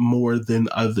team more than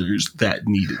others that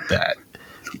needed that.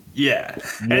 Yeah,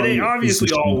 and they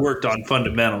obviously all worked on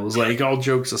fundamentals. Like, all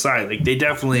jokes aside, like, they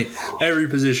definitely, every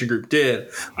position group did.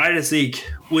 I just think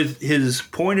with his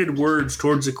pointed words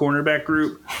towards the cornerback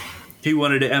group, he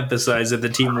wanted to emphasize that the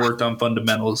team worked on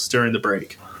fundamentals during the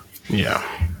break. Yeah,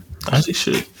 as he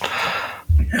should.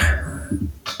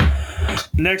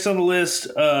 Next on the list,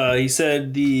 he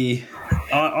said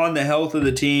on the health of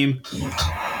the team.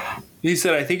 He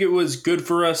said, I think it was good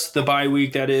for us, the bye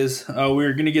week, that is.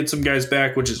 We're going to get some guys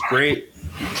back, which is great.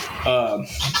 The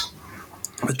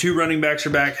 2 running backs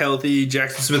are back healthy.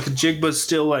 Jackson Smith-Njigba's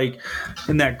still, like,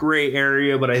 in that gray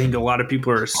area, but I think a lot of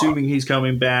people are assuming he's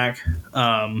coming back.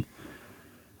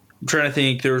 I'm trying to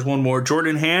think. There was one more.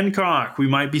 Jordan Hancock. We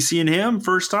might be seeing him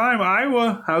first time.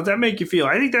 Iowa. How's that make you feel?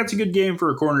 I think that's a good game for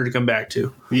a corner to come back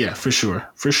to. Yeah, for sure.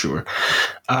 For sure.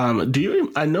 I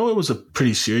know it was a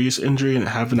pretty serious injury and it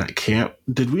happened at camp.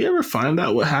 Did we ever find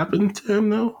out what happened to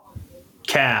him, though?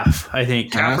 Calf, I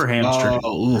think. Calf or hamstring.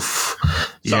 Oh, oof.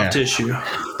 Soft tissue.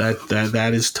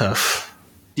 That is tough.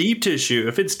 Deep tissue.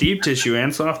 If it's deep tissue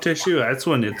and soft tissue, that's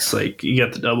when it's like you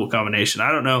get the double combination.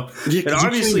 I don't know. Yeah, it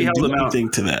obviously held them out.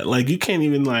 To that, like, you can't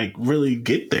even like really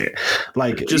get there.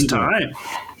 Like, just time.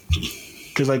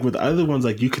 Because like with other ones,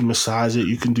 like, you can massage it,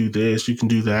 you can do this, you can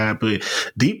do that, but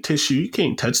deep tissue, you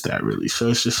can't touch that really. So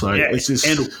it's just like it's just.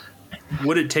 And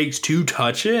what it takes to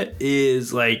touch it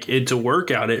is like it's a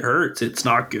workout. It hurts. It's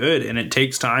not good, and it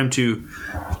takes time to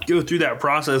go through that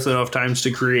process enough times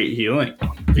to create healing.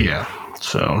 Yeah.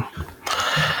 So,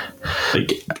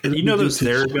 like, you know those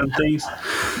Theragun things,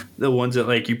 the ones that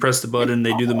like you press the button,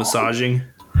 they do the massaging.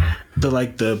 The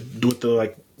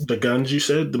guns you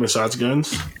said, the massage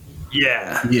guns.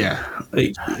 Yeah.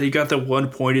 Like, you got the one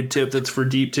pointed tip that's for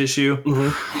deep tissue.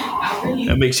 Mm-hmm.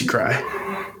 That makes you cry.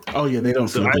 Oh yeah, they don't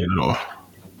feel good at all.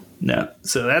 No,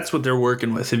 so that's what they're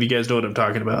working with. If you guys know what I'm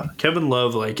talking about, Kevin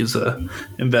Love is a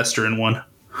investor in one.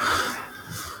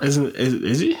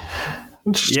 Is he?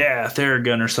 Yeah,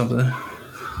 Theragun or something.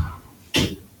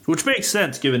 Which makes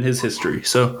sense given his history.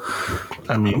 So,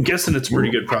 I mean, I'm guessing it's a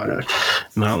pretty good product.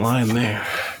 Not lying there.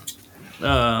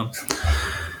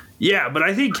 Yeah, but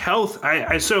I think health.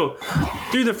 So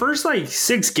through the first like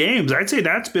 6 games, I'd say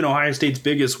that's been Ohio State's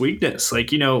biggest weakness.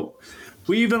 Like, you know,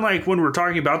 we even like when we're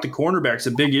talking about the cornerbacks,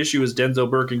 a big issue is Denzel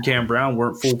Burke and Cam Brown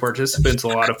weren't full participants a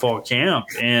lot of fall camp,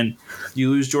 and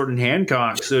you lose Jordan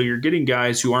Hancock, so you're getting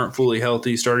guys who aren't fully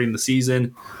healthy starting the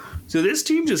season. So this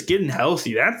team just getting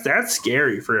healthy, that's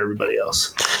scary for everybody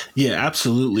else. Yeah,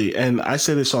 absolutely. And I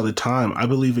say this all the time. I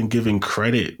believe in giving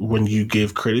credit when you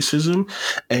give criticism.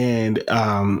 And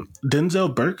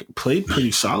Denzel Burke played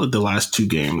pretty solid the last 2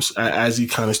 games as he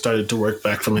kind of started to work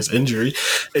back from his injury.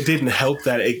 It didn't help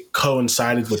that it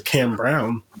coincided with Cam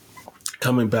Brown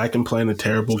coming back and playing a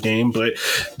terrible game, but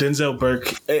Denzel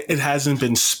Burke, it hasn't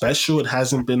been special. It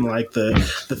hasn't been like the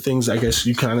things I guess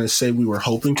you kind of say we were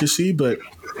hoping to see, but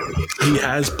he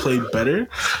has played better.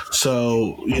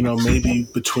 So, you know, maybe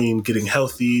between getting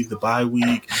healthy, the bye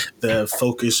week, the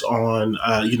focus on,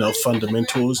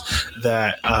 fundamentals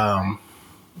that,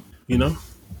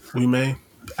 we may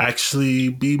actually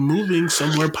be moving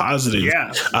somewhere positive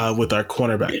with our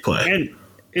cornerback play. And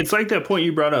it's like that point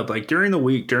you brought up, like during the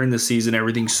week, during the season,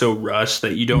 everything's so rushed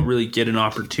that you don't really get an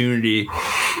opportunity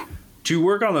to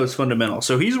work on those fundamentals.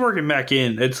 So he's working back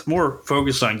in. It's more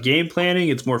focused on game planning.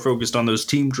 It's more focused on those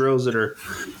team drills that are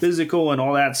physical and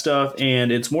all that stuff.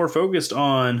 And it's more focused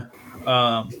on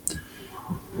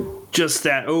just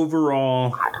that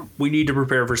overall, we need to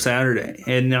prepare for Saturday.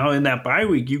 And now in that bye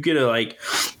week, you get to like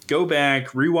go back,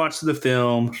 rewatch the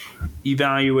film,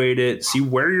 evaluate it, see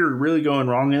where you're really going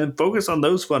wrong, and then focus on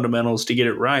those fundamentals to get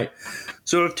it right.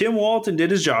 So if Tim Walton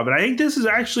did his job, and I think this is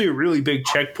actually a really big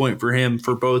checkpoint for him,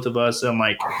 for both of us, and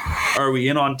like, are we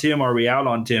in on Tim? Are we out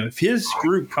on Tim? If his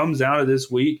group comes out of this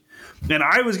week, and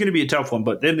I was going to be a tough one,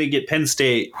 but then they get Penn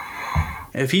State.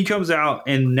 If he comes out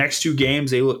and next 2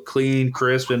 games they look clean,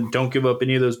 crisp, and don't give up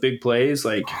any of those big plays,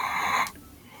 like,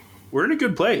 we're in a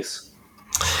good place.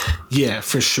 Yeah,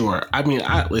 for sure. I mean,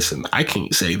 I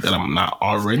can't say that I'm not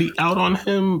already out on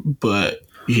him, but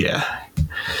yeah,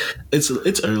 it's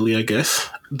early, I guess.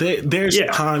 there's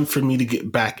time for me to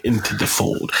get back into the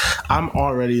fold. I'm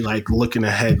already like looking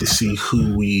ahead to see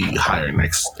who we hire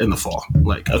next in the fall.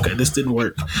 Like, okay, this didn't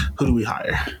work. Who do we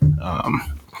hire?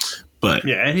 But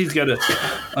yeah, and he's got to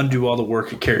undo all the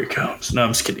work at Kerry Combs. No, I'm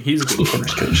just kidding. He's a good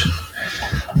corners coach.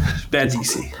 Bad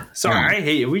DC. Sorry, I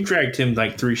hate it. We dragged him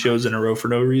like 3 shows in a row for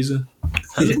no reason.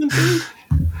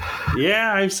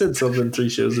 Yeah, I've said something 3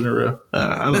 shows in a row.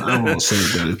 I won't say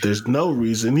that if there's no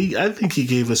reason. I think he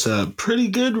gave us a pretty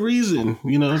good reason,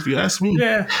 if you ask me.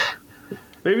 Yeah.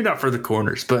 Maybe not for the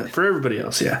corners, but for everybody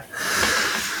else, yeah.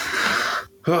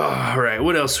 All right,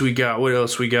 what else we got?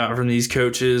 From these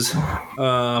coaches?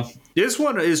 This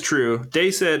one is true.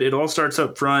 They said it all starts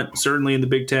up front, certainly in the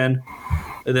Big Ten,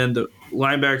 and then the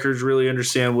linebackers really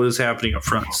understand what is happening up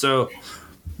front. So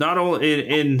not only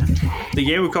in the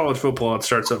game of college football, it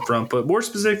starts up front, but more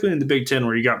specifically in the Big Ten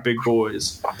where you got big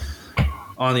boys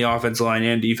on the offensive line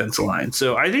and defensive line.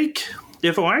 So I think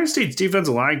if Ohio State's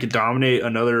defensive line could dominate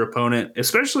another opponent,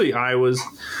 especially Iowa's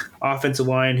offensive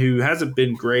line, who hasn't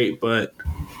been great, but,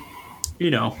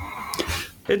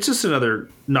 it's just another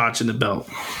notch in the belt.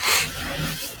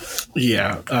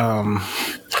 Yeah.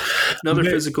 Another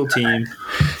physical team.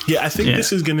 Yeah, I think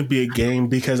this is going to be a game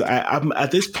because I'm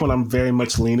at this point, I'm very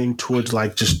much leaning towards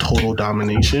like just total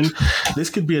domination. This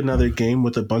could be another game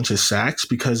with a bunch of sacks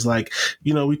because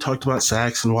we talked about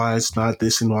sacks and why it's not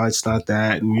this and why it's not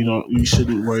that. And you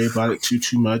shouldn't worry about it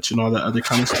too much and all that other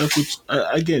kind of stuff, which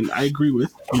again, I agree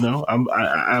with, I'm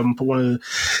one of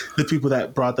the people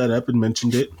that brought that up and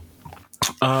mentioned it.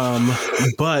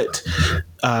 But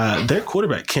their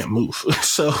quarterback can't move,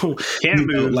 so can't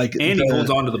move. And he holds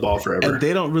on to the ball forever. And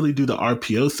they don't really do the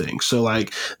RPO thing. So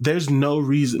there's no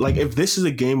reason. If this is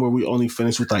a game where we only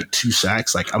finish with 2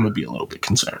 sacks, I'm gonna be a little bit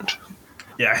concerned.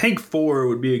 Yeah, I think 4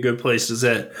 would be a good place to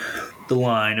set the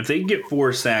line. If they can get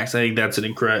 4 sacks, I think that's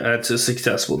that's a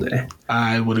successful day.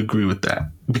 I would agree with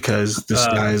that because this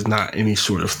guy is not any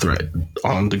sort of threat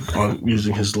on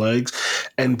using his legs,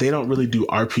 and they don't really do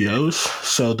RPOs,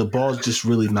 so the ball's just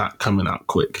really not coming out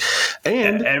quick.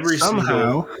 And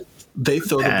somehow they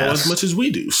throw the ball as much as we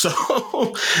do, so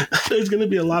there's going to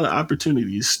be a lot of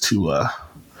opportunities to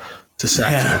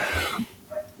sack him.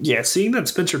 Yeah, seeing that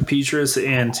Spencer Petras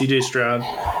and CJ Stroud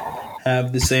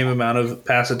have the same amount of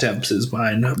pass attempts is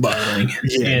mind-boggling.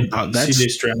 Yeah, and that's CJ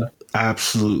Stroud.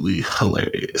 Absolutely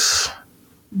hilarious.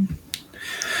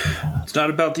 It's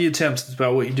not about the attempts, it's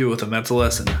about what you do with them. That's a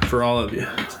lesson for all of you.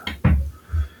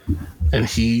 And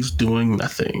he's doing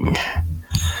nothing.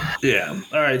 Yeah.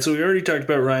 All right, so we already talked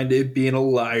about Ryan Day being a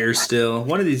liar still.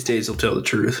 One of these days he'll tell the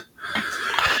truth.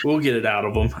 We'll get it out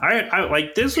of him.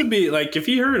 I this would be if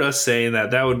he heard us saying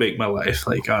that would make my life,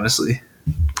 honestly.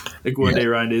 One day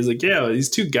Ryan Day's yeah, these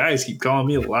 2 guys keep calling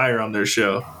me a liar on their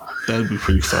show. That'd be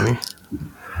pretty funny.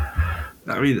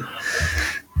 I mean,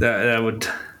 that would.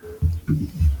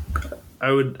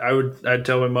 I'd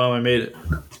tell my mom I made it.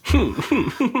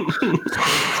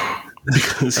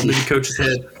 Because I'm in the coach's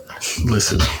head.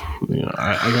 Listen,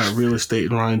 I got real estate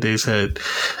in Ryan Day's head,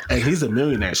 and he's a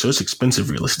millionaire, so it's expensive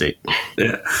real estate.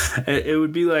 Yeah, it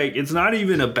would be it's not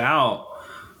even about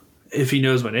if he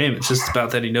knows my name; it's just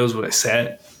about that he knows what I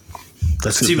said.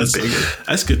 That's bigger.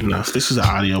 That's good enough. This is an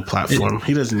audio platform.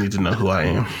 He doesn't need to know who I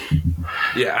am.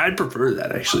 Yeah, I'd prefer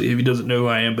that actually. If he doesn't know who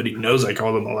I am, but he knows I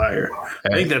called him a liar, I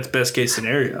think that's best case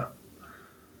scenario.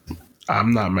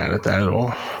 I'm not mad at that at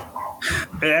all.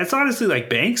 That's honestly like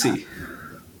Banksy.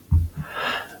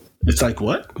 It's like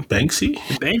what? Banksy?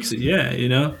 Banksy, yeah.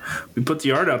 We put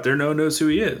the art out there. No one knows who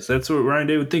he is. That's what Ryan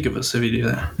Day would think of us if he did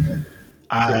that.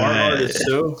 Our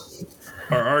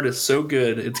art is so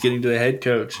good, it's getting to the head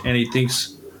coach, and he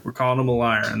thinks we're calling him a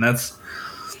liar. And that's,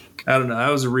 I don't know, that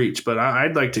was a reach, but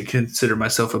I'd like to consider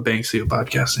myself a Banksy of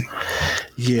podcasting.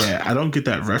 Yeah, I don't get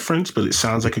that reference, but it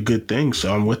sounds like a good thing,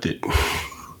 so I'm with it.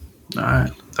 All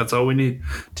right, that's all we need.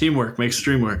 Teamwork makes the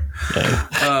dream work.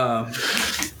 Yeah.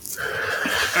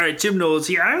 All right, Jim Knowles.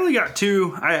 Yeah, I only got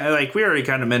 2. We already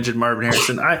kind of mentioned Marvin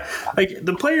Harrison.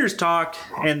 The players talk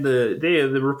and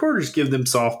the reporters give them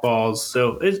softballs,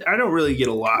 so I don't really get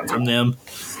a lot from them.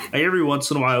 Every once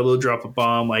in a while they'll drop a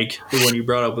bomb, like the one you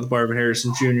brought up with Marvin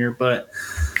Harrison Jr. But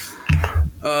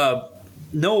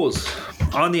Knowles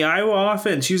on the Iowa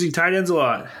offense using tight ends a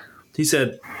lot. He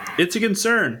said it's a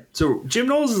concern. So Jim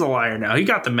Knowles is a liar now. He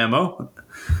got the memo.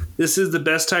 This is the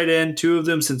best tight end, 2 of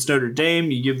them since Notre Dame.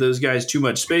 You give those guys too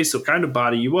much space, they'll kind of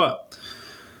body you up.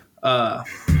 All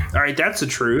right, that's the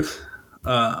truth.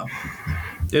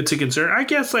 It's a concern. I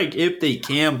guess if they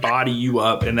can body you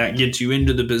up and that gets you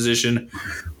into the position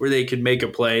where they can make a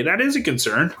play, that is a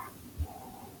concern.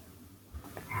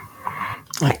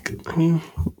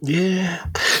 Yeah.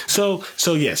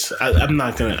 So yes, I'm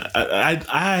not gonna.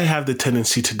 I have the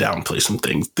tendency to downplay some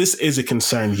things. This is a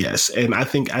concern, yes, and I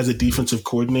think as a defensive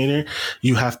coordinator,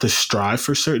 you have to strive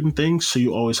for certain things. So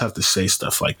you always have to say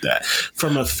stuff like that.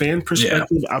 From a fan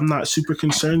perspective, I'm not super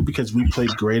concerned because we played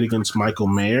great against Michael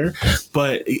Mayer,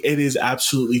 but it is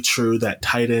absolutely true that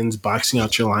tight ends boxing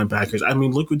out your linebackers. I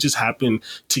mean, look what just happened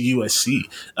to USC.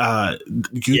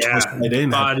 Utah's tight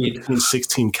end had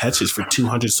 16 catches for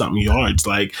 200 something yards,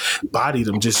 like bodied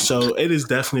him. Just so it is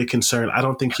definitely a concern. I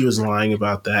don't think he was lying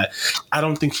about that. I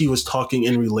don't think he was talking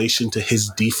in relation to his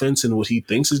defense and what he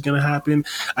thinks is going to happen.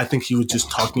 I think he was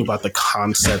just talking about the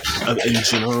concept of in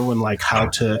general and like how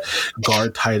to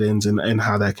guard tight ends and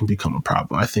how that can become a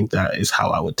problem. I think that is how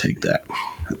I would take that.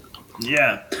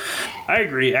 Yeah, I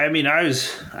agree. I mean,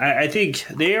 I think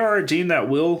they are a team that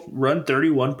will run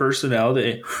 31 personnel.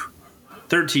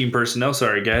 13 personnel.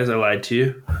 Sorry, guys, I lied to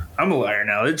you. I'm a liar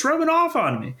now. It's rubbing off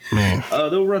on me. Man.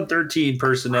 They'll run 13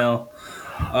 personnel.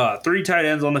 3 tight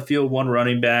ends on the field, 1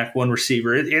 running back, 1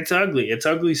 receiver. It's ugly. It's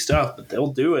ugly stuff, but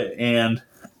they'll do it. And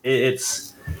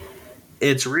it's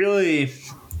really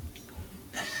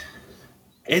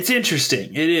it's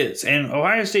interesting. It is. And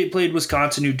Ohio State played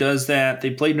Wisconsin, who does that.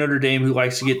 They played Notre Dame, who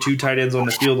likes to get 2 tight ends on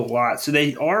the field a lot. So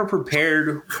they are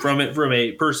prepared from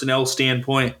a personnel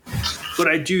standpoint. But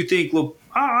I do think, look,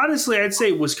 honestly, I'd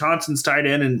say Wisconsin's tight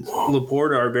end and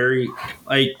Laporta are very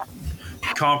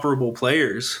comparable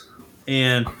players.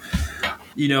 And,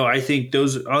 I think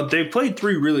those they've played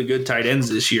 3 really good tight ends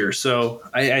this year. So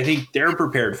I think they're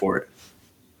prepared for it.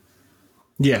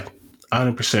 Yeah,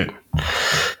 100%.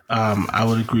 I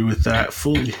would agree with that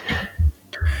fully.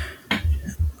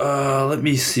 Let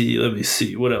me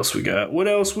see. What else we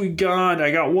got?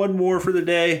 I got one more for the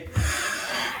day.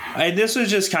 And this was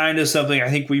just kind of something I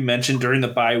think we mentioned during the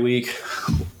bye week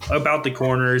about the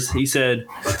corners. He said,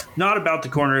 not about the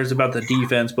corners, about the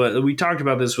defense, but we talked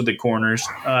about this with the corners.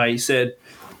 He said,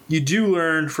 you do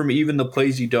learn from even the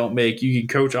plays you don't make. You can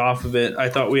coach off of it. I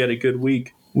thought we had a good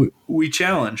week. We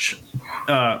challenged.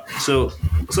 So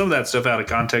some of that stuff out of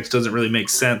context doesn't really make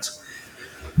sense.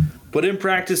 But in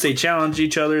practice, they challenge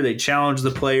each other. They challenge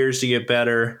the players to get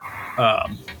better.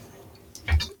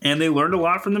 And they learned a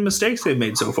lot from the mistakes they've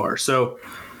made so far. So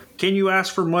can you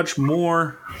ask for much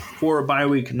more for a bye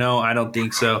week? No, I don't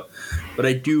think so. But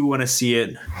I do want to see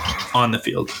it on the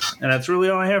field. And that's really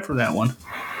all I have from that one.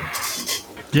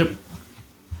 Yep.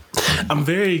 I'm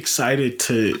very excited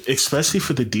especially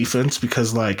for the defense,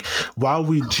 because while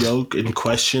we joke and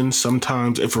question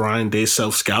sometimes if Ryan Day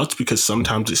self-scouts, because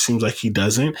sometimes it seems like he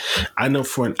doesn't, I know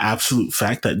for an absolute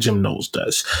fact that Jim Knowles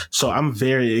does. So I'm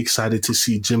very excited to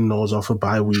see Jim Knowles off a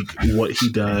bye week, what he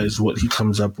does, what he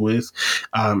comes up with,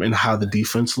 and how the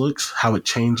defense looks, how it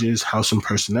changes, how some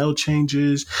personnel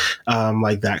changes,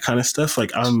 that kind of stuff.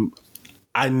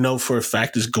 I know for a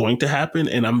fact it's going to happen,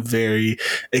 and I'm very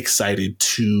excited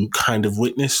to kind of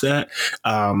witness that.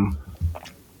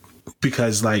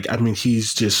 Because,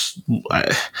 he's just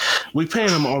we paying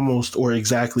him almost or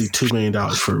exactly $2 million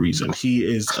for a reason. He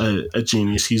is a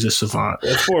genius. He's a savant.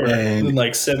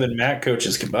 And 7 MAC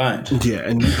coaches combined. Yeah,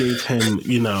 and you gave him,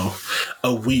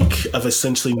 a week of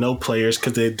essentially no players,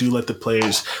 because they do let the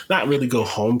players not really go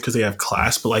home because they have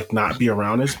class, but not be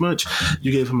around as much.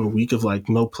 You gave him a week of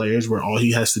no players where all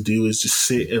he has to do is just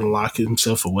sit and lock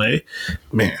himself away.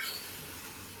 Man.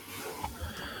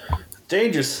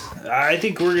 Dangerous. I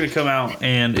think we're going to come out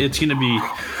and it's going to be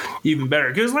even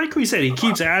better. Because like we said, he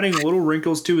keeps adding little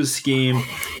wrinkles to his scheme.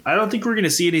 I don't think we're going to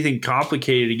see anything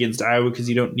complicated against Iowa because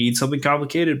you don't need something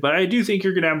complicated. But I do think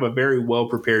you're going to have a very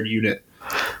well-prepared unit.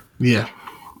 Yeah,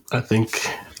 I think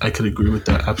I could agree with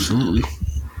that. Absolutely.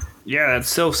 Yeah, that's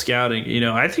self-scouting.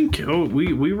 I think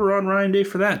we were on Ryan Day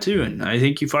for that too. And I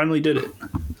think he finally did it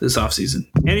this offseason.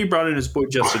 And he brought in his boy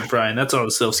Justin Fry. And that's all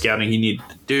the self-scouting he needed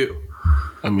to do.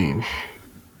 I mean,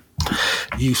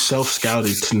 you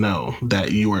self-scouted to know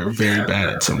that you were very bad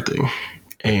at something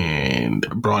and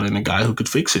brought in a guy who could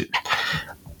fix it.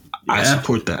 Yeah, I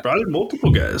support that. Brought in multiple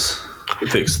guys to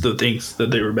fix the things that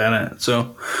they were bad at.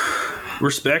 So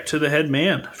respect to the head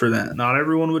man for that. Not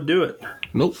everyone would do it.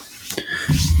 Nope.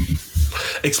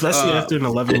 Especially after an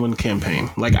 11-win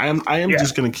campaign. I am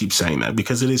just going to keep saying that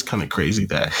because it is kind of crazy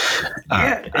that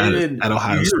at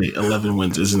Ohio State, 11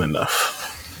 wins isn't enough.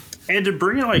 And to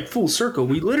bring it full circle,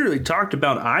 we literally talked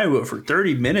about Iowa for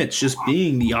 30 minutes just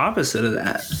being the opposite of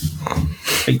that.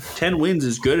 10 wins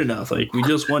is good enough. We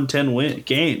just won 10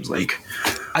 games.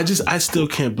 I still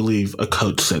can't believe a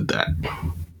coach said that.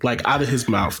 Out of his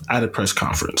mouth at a press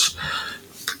conference.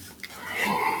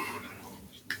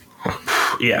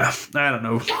 Yeah, I don't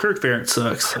know. Kirk Ferentz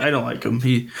sucks. I don't like him.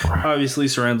 He obviously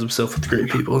surrounds himself with great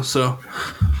people. So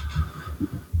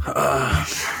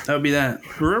That would be that.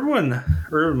 Remember when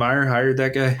Urban Meyer hired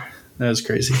that guy? That was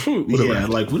crazy. Yeah,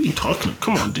 like, what are you talking about?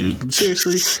 Come on, dude.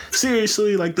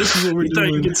 Seriously, like, this is what we're You doing.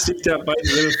 thought you get sticked out by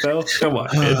the NFL? Come on,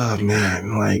 man. Oh,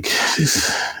 man. Like,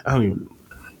 I don't even...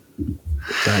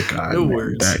 That guy. No man,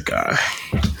 words. That guy.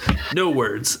 No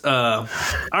words. All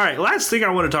right, last thing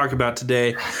I want to talk about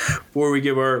today before we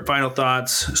give our final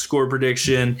thoughts, score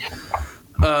prediction.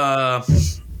 I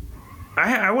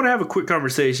want to have a quick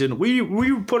conversation.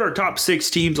 We put our top 6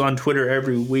 teams on Twitter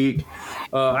every week.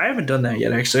 I haven't done that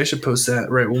yet, actually. I should post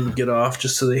that right when we get off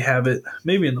just so they have it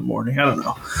maybe in the morning. I don't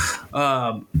know.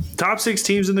 Top 6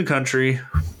 teams in the country.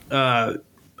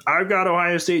 I've got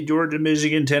Ohio State, Georgia,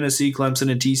 Michigan, Tennessee,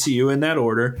 Clemson, and TCU in that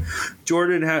order.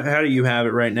 Jordan, how do you have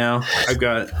it right now? I've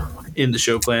got in the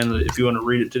show plan if you want to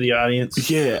read it to the audience.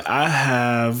 Yeah, I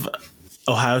have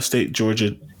Ohio State,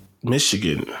 Georgia,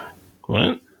 Michigan.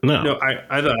 What? No,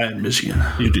 I thought I had Michigan.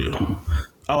 You do.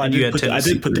 Oh, I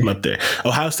did put them up there.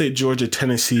 Ohio State, Georgia,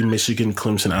 Tennessee, Michigan,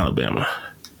 Clemson, Alabama.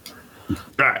 All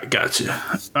right, gotcha.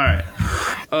 All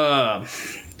right.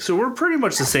 So we're pretty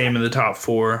much the same in the top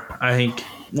 4. I think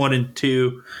 1 and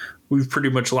 2, we've pretty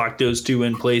much locked those 2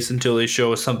 in place until they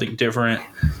show us something different.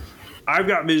 I've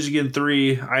got Michigan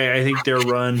 3. I think their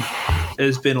run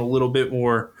has been a little bit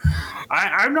more.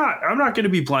 I'm not going to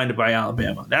be blinded by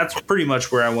Alabama. That's pretty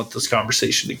much where I want this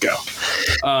conversation to go.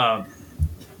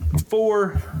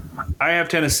 4, I have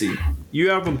Tennessee.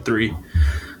 You have them 3.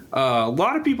 A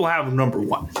lot of people have them number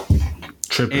 1.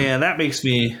 Tripping. And that makes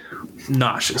me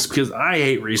nauseous because I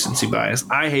hate recency bias.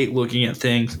 I hate looking at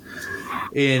things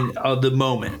in the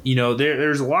moment. You know,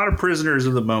 there's a lot of prisoners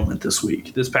of the moment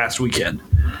this past weekend.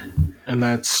 And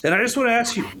I just want to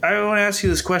ask you,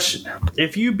 this question.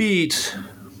 If you beat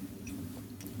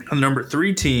a number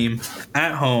 3 team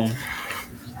at home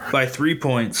by 3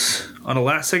 points on a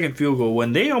last-second field goal,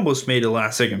 when they almost made a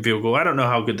last-second field goal, I don't know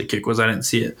how good the kick was. I didn't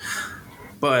see it.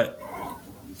 But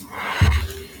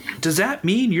does that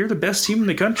mean you're the best team in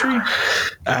the country?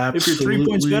 Absolutely, if you're 3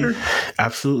 points better?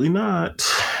 Absolutely not.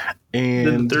 And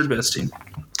then the third best team.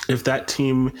 If that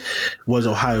team was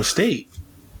Ohio State,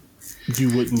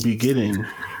 you wouldn't be getting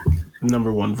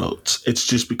number 1 votes. It's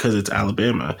just because it's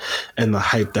Alabama and the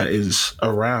hype that is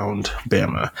around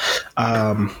Bama.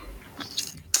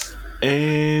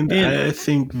 And I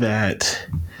think that...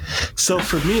 So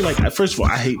for me, like, first of all,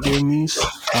 I hate doing these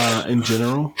in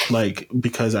general, like,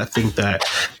 because I think that,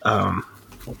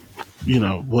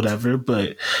 whatever.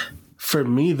 But for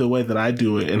me, the way that I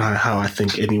do it and how I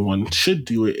think anyone should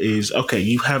do it is, okay,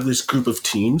 you have this group of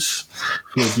teams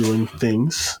who are doing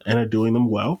things and are doing them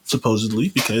well, supposedly,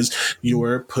 because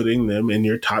you're putting them in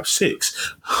your top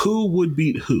 6. Who would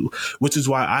beat who? Which is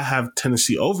why I have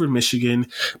Tennessee over Michigan,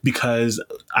 because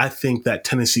I think that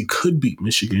Tennessee could beat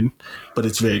Michigan, but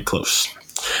it's very close.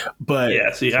 But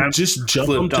just jump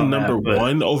them to number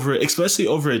 1 over, especially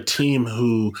over a team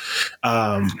who,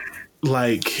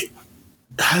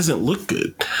 hasn't looked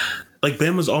good. Like,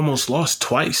 Bama's almost lost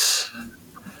twice.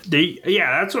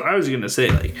 That's what I was going to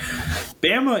say. Like,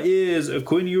 Bama is a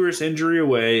Quinn Ewers injury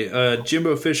away.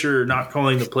 Jimbo Fisher not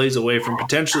calling the plays away from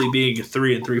potentially being a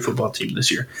 3-3 football team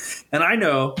this year. And I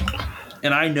know,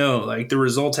 like, the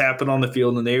results happen on the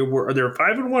field, and they're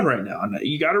 5-1 right now. And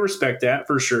you got to respect that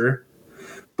for sure.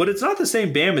 But it's not the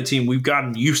same Bama team we've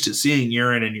gotten used to seeing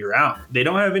year in and year out. They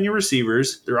don't have any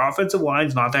receivers. Their offensive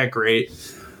line's not that great.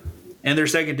 And their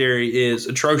secondary is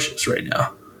atrocious right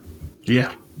now.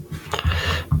 Yeah.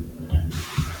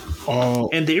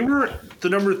 And they were the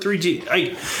number 3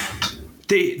 team.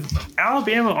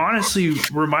 Alabama honestly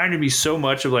reminded me so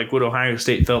much of like what Ohio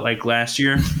State felt like last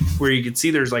year, where you could see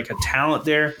there's like a talent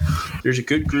there. There's a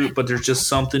good group, but there's just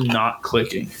something not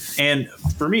clicking. And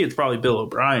for me, it's probably Bill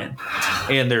O'Brien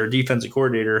and their defensive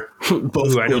coordinator, who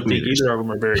I don't think either of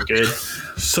them are very good.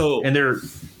 And they're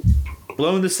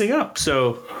blowing this thing up.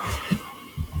 So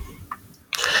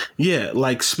yeah,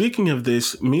 like, speaking of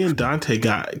this, me and Dante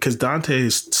because Dante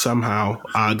is somehow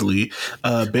oddly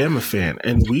a Bama fan,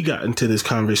 and we got into this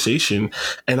conversation,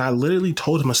 and I literally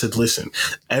told him, I said, listen,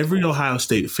 every Ohio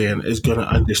State fan is going to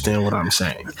understand what I'm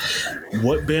saying.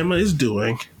 What Bama is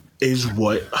doing is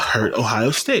what hurt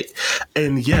Ohio State.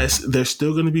 And yes, they're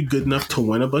still going to be good enough to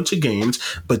win a bunch of games,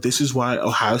 but this is why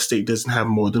Ohio State doesn't have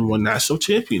more than 1 national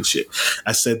championship.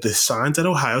 I said the signs at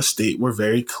Ohio State were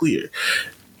very clear.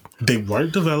 They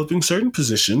weren't developing certain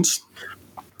positions,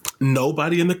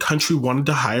 Nobody in the country wanted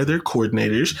to hire their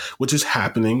coordinators, which is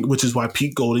happening, which is why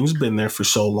Pete Golding's been there for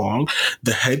so long.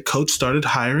 The head coach started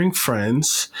hiring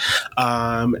friends.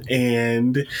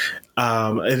 And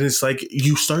it's like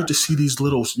you start to see these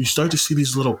little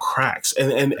cracks,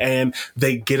 and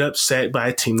they get upset by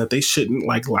a team that they shouldn't.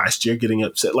 Like last year, getting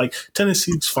upset. Like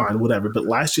Tennessee's fine, whatever, but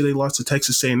last year they lost to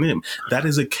Texas A&M. That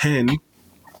is akin.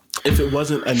 If it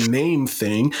wasn't a name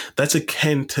thing, that's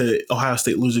akin to Ohio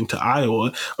State losing to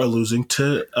Iowa or losing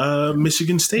to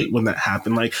Michigan State when that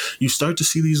happened. Like, you start to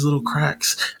see these little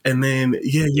cracks, and then,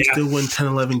 you still win 10,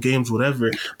 11 games,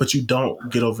 whatever, but you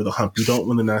don't get over the hump. You don't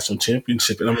win the national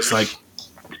championship. And I'm just like,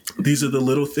 these are the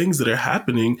little things that are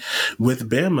happening with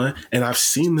Bama, and I've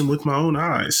seen them with my own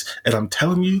eyes. And I'm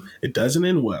telling you, it doesn't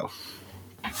end well.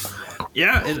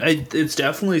 Yeah, it's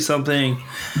definitely something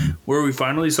where we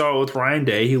finally saw it with Ryan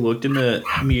Day. He looked in the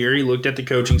mirror, he looked at the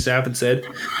coaching staff and said,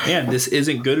 man, this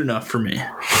isn't good enough for me.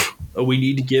 We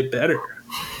need to get better.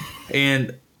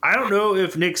 And I don't know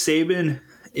if Nick Saban,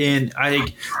 and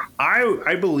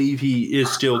I believe he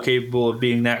is still capable of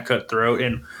being that cutthroat.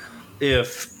 And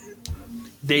if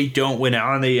they don't win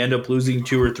out and they end up losing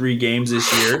 2 or 3 games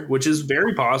this year, which is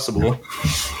very possible,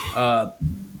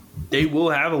 they will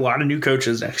have a lot of new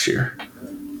coaches next year.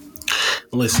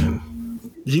 Listen,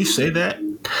 you say that,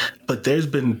 but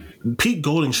Pete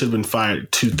Golding should have been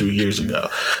fired 2-3 years ago.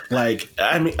 Like,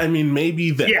 I mean,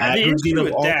 maybe the issue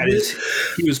with that is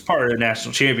he was part of the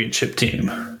national championship team.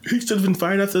 He should have been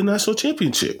fired after the national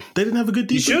championship. They didn't have a good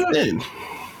defense then.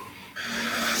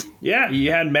 Yeah,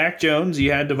 you had Mac Jones,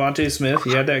 you had Devontae Smith,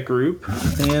 you had that group,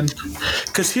 and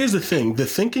because here's the thing: the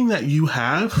thinking that you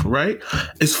have, right,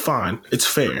 is fine, it's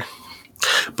fair,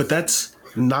 but that's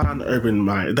non-Urban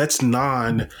Meyer. That's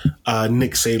Nick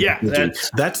Saban. Yeah,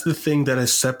 that's the thing that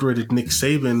has separated Nick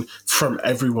Saban from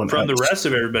everyone else. From the rest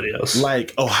of everybody else.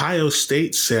 Like Ohio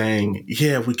State saying,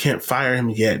 yeah, we can't fire him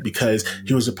yet because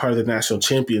he was a part of the national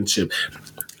championship.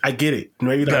 I get it.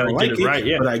 Maybe I don't like it, right,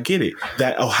 yeah. But I get it.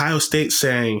 That Ohio State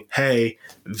saying, hey,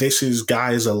 this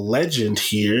guy is a legend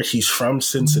here. He's from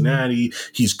Cincinnati.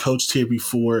 He's coached here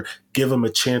before. Give him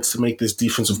a chance to make this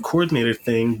defensive coordinator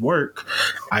thing work.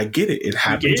 I get it. It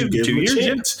happened to give him a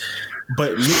chance.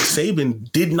 But Nick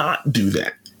Saban did not do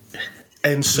that.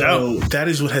 And so that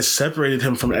is what has separated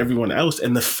him from everyone else.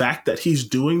 And the fact that he's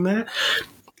doing that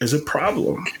is a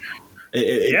problem.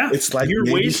 It's like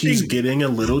maybe he's getting a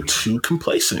little too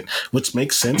complacent, which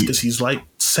makes sense because he's like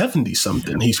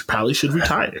 70-something. He probably should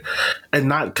retire. And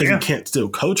not because he can't still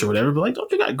coach or whatever, but like, don't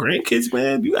you got grandkids,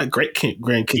 man? You got great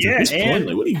grandkids at this point.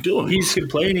 Like, what are you doing? He's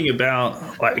complaining about,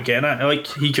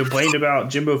 he complained about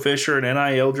Jimbo Fisher and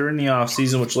NIL during the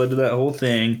offseason, which led to that whole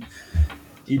thing.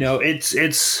 You know,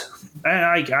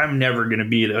 I'm never going to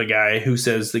be the guy who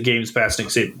says the game's past Nick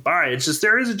Saban by. It's just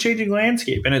there is a changing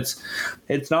landscape, and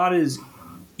it's not as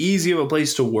easy of a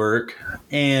place to work.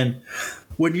 And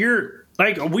when you're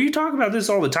like, we talk about this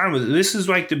all the time. This is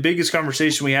like the biggest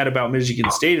conversation we had about Michigan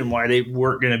State and why they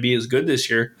weren't going to be as good this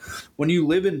year. When you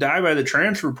live and die by the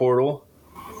transfer portal,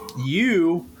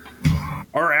 you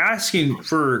are asking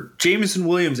for Jameson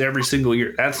Williams every single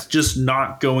year. That's just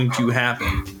not going to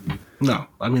happen. No,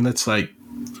 I mean, that's like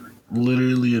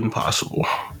literally impossible.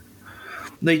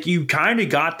 Like, you kind of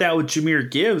got that with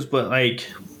Jahmyr Gibbs, but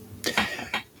like,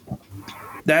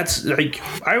 that's like,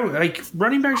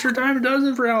 running backs are a dime a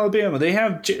dozen for Alabama. They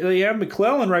have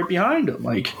McClellan right behind them.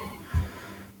 Like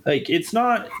it's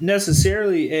not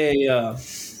necessarily a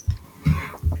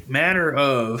matter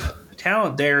of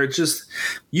talent there. It's just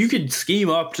you could scheme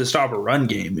up to stop a run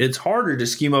game. It's harder to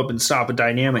scheme up and stop a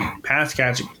dynamic pass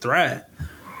catching threat,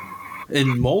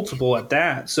 and multiple at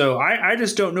that. So I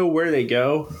just don't know where they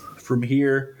go from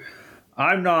here.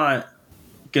 I'm not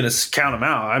going to count them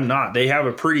out. I'm not. They have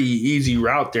a pretty easy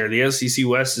route there. The SEC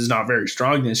West is not very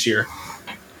strong this year.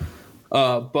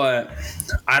 But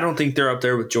I don't think they're up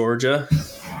there with Georgia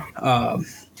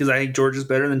because I think Georgia's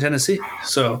better than Tennessee.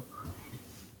 So,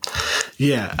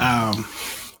 yeah,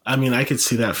 I mean, I could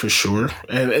see that for sure.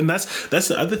 And that's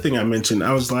the other thing I mentioned.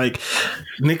 I was like,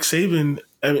 Nick Saban,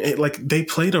 I mean, like, they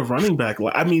played a running back.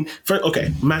 I mean,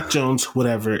 Mac Jones,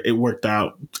 whatever, it worked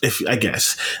out, I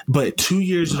guess. But 2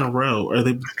 years in a row, were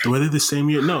they the same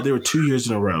year? No, they were 2 years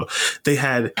in a row. They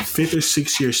had 5th or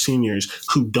 6th year seniors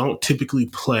who don't typically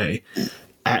play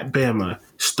at Bama,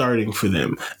 starting for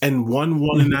them, and won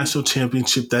a national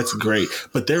championship. That's great.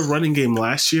 But their running game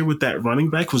last year with that running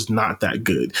back was not that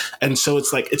good. And so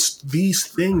it's these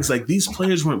things, like these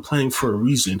players weren't playing for a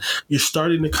reason. You're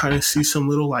starting to kind of see some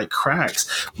little like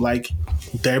cracks, like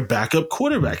their backup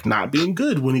quarterback not being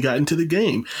good when he got into the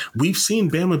game. We've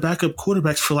seen Bama backup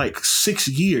quarterbacks for like 6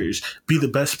 years be the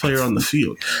best player on the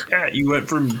field. Yeah, you went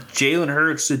from Jalen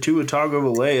Hurts to Tua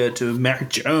Tagovailoa to Mac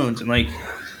Jones, and like,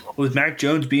 with Mac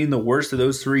Jones being the worst of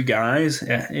those 3 guys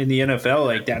in the NFL,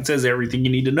 like that says everything you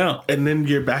need to know. And then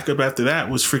your backup after that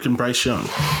was freaking Bryce Young.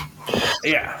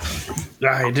 Yeah,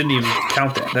 I didn't even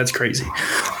count that. That's crazy.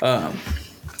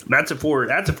 That's a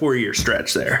 4-year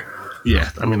stretch there. Yeah,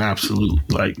 I mean, absolutely.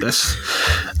 Like that's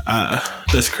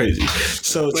crazy.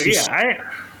 So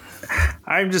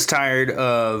I'm just tired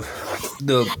of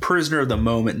the prisoner of the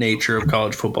moment nature of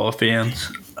college football fans.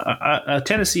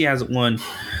 Tennessee hasn't won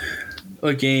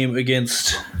a game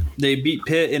against. They beat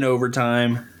Pitt in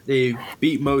overtime. They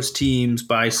beat most teams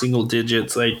by single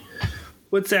digits. Like,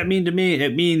 what's that mean to me?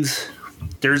 It means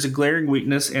there's a glaring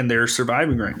weakness and they're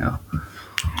surviving right now.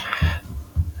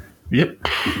 Yep.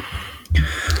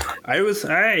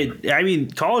 I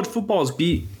mean, college football's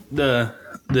beat the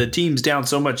teams down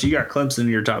so much. You got Clemson in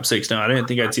your top 6 now. I didn't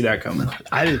think I'd see that coming.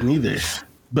 I didn't either.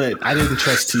 But I didn't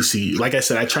trust TCU. Like I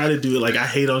said, I try to do it. Like, I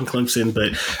hate on Clemson,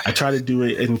 but I try to do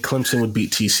it, and Clemson would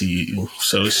beat TCU.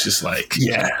 So it's just like,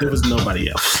 there was nobody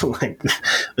else. Like,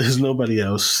 there's nobody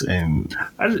else. And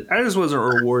I just wasn't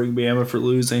rewarding Bama for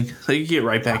losing. So you get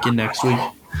right back in next week.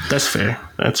 That's fair.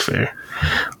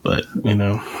 But,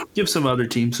 give some other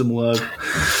team some love.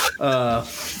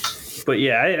 But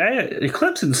yeah,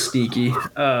 Clemson's sneaky.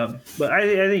 But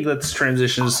I think let's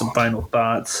transition to some final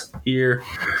thoughts here.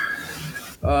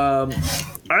 I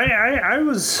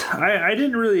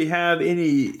didn't really have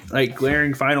any like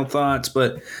glaring final thoughts,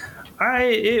 but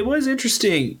it was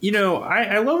interesting.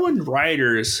 I love when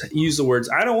writers use the words,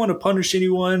 I don't want to punish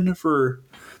anyone for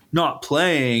not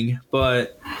playing,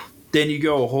 but then you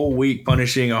go a whole week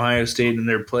punishing Ohio State and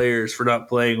their players for not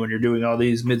playing when you're doing all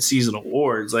these midseason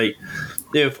awards. Like,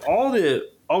 if all the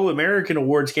All-American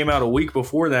awards came out a week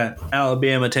before that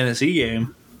Alabama-Tennessee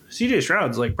game, CJ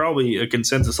Stroud's like probably a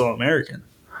consensus All-American.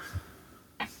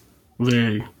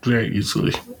 Very, very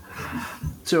easily.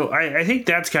 So I think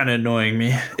that's kind of annoying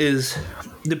me, is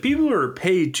the people who are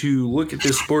paid to look at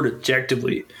this sport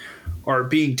objectively are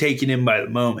being taken in by the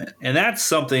moment. And that's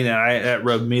something that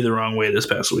rubbed me the wrong way this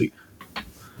past week.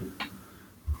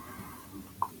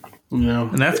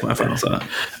 And that's my final thought.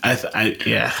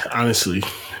 Honestly,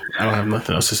 I don't have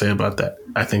nothing else to say about that.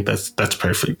 I think that's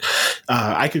perfect.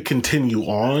 I could continue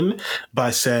on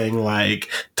by saying like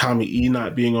Tommy E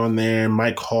not being on there,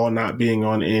 Mike Hall not being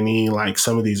on any, like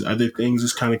some of these other things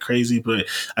is kind of crazy, but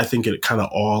I think it kind of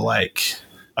all like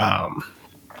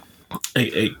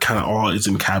it kind of all is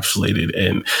encapsulated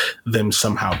in them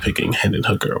somehow picking Hendon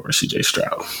Hooker over CJ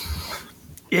Stroud.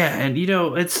 Yeah, and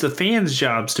it's the fans'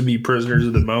 jobs to be prisoners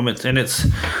of the moment, and it's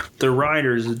the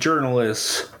writers, the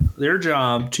journalists, their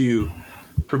job to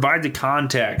provide the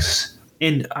context.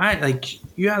 And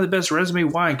you have the best resume.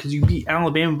 Why? Because you beat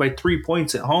Alabama by 3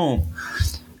 points at home.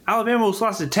 Alabama was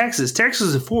lost to Texas.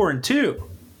 Texas is 4-2.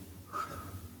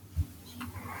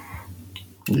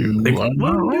 What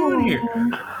are we doing here?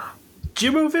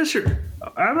 Jimbo Fisher.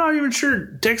 I'm not even sure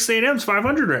Texas A&M's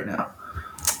 500 right now.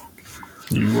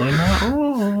 You are not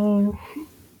wrong.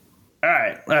 All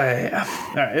right.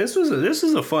 This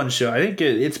is a fun show. I think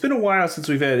it's been a while since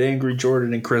we've had Angry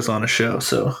Jordan and Chris on a show,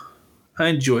 so I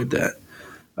enjoyed that.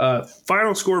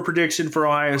 Final score prediction for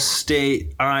Ohio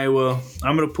State, Iowa.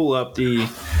 I'm going to pull up the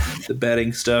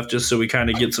betting stuff just so we kind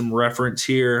of get some reference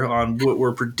here on what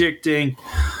we're predicting.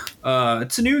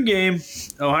 It's a noon game.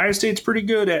 Ohio State's pretty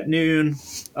good at noon.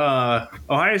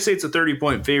 Ohio State's a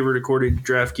 30-point favorite according to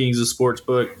DraftKings, the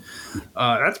sportsbook.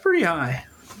 That's pretty high.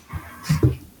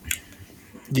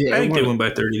 Yeah, I think they won by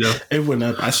 30 though. It went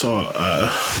up. I saw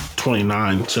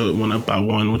 29, so it went up by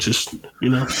 1, which is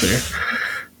fair.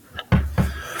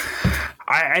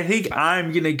 I think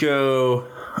I'm gonna go.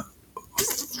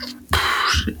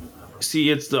 See,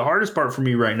 it's the hardest part for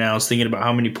me right now is thinking about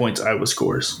how many points Iowa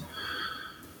scores.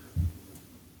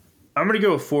 I'm gonna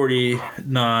go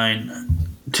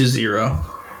 49-0.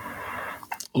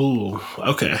 Ooh,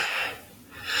 okay.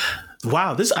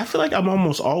 Wow, I feel like I'm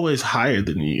almost always higher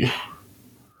than you.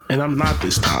 And I'm not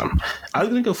this time. I was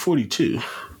going to go 42.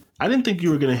 I didn't think you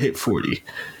were going to hit 40.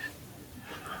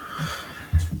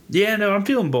 Yeah, no, I'm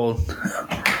feeling bold.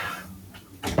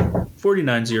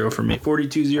 49-0 for me.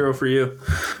 42-0 for you.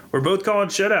 We're both calling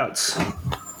shutouts.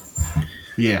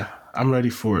 Yeah, I'm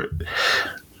ready for it.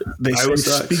 They say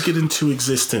speak it into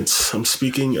existence. I'm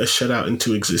speaking a shutout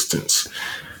into existence.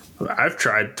 I've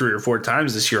tried 3 or 4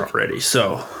 times this year already,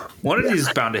 so one of these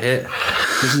is bound to hit.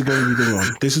 This is going to be the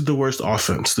one. This is the worst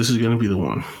offense. This is going to be the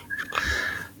one.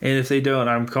 And if they don't,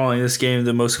 I'm calling this game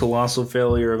the most colossal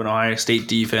failure of an Ohio State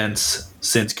defense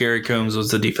since Gary Combs was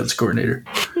the defense coordinator.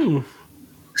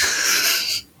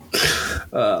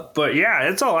 But yeah,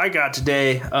 that's all I got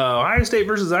today. Ohio State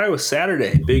versus Iowa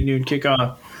Saturday, big noon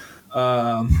kickoff.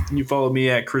 You follow me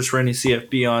at Chris Rennie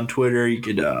CFB on Twitter. You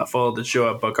could follow the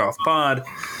show at Buck Off Pod.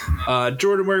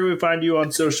 Jordan, where can we find you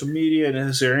on social media? And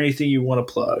is there anything you want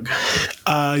to plug?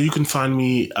 You can find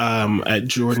me at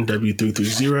Jordan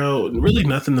W330. Really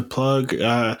nothing to plug.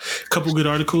 A couple good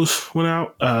articles went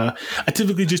out. I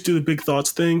typically just do the big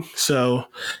thoughts thing, so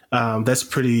that's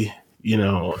pretty.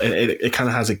 It kind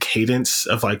of has a cadence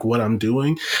of like what I'm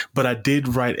doing, but I did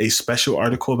write a special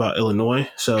article about Illinois.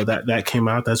 So that came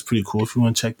out. That's pretty cool if you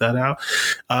want to check that out.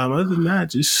 Other than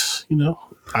that, just,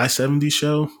 I-70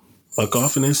 show, Buck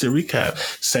Off and instant recap.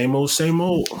 Same old, same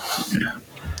old.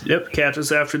 Yep. Catch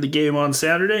us after the game on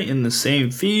Saturday in the same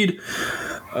feed.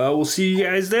 We'll see you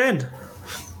guys then.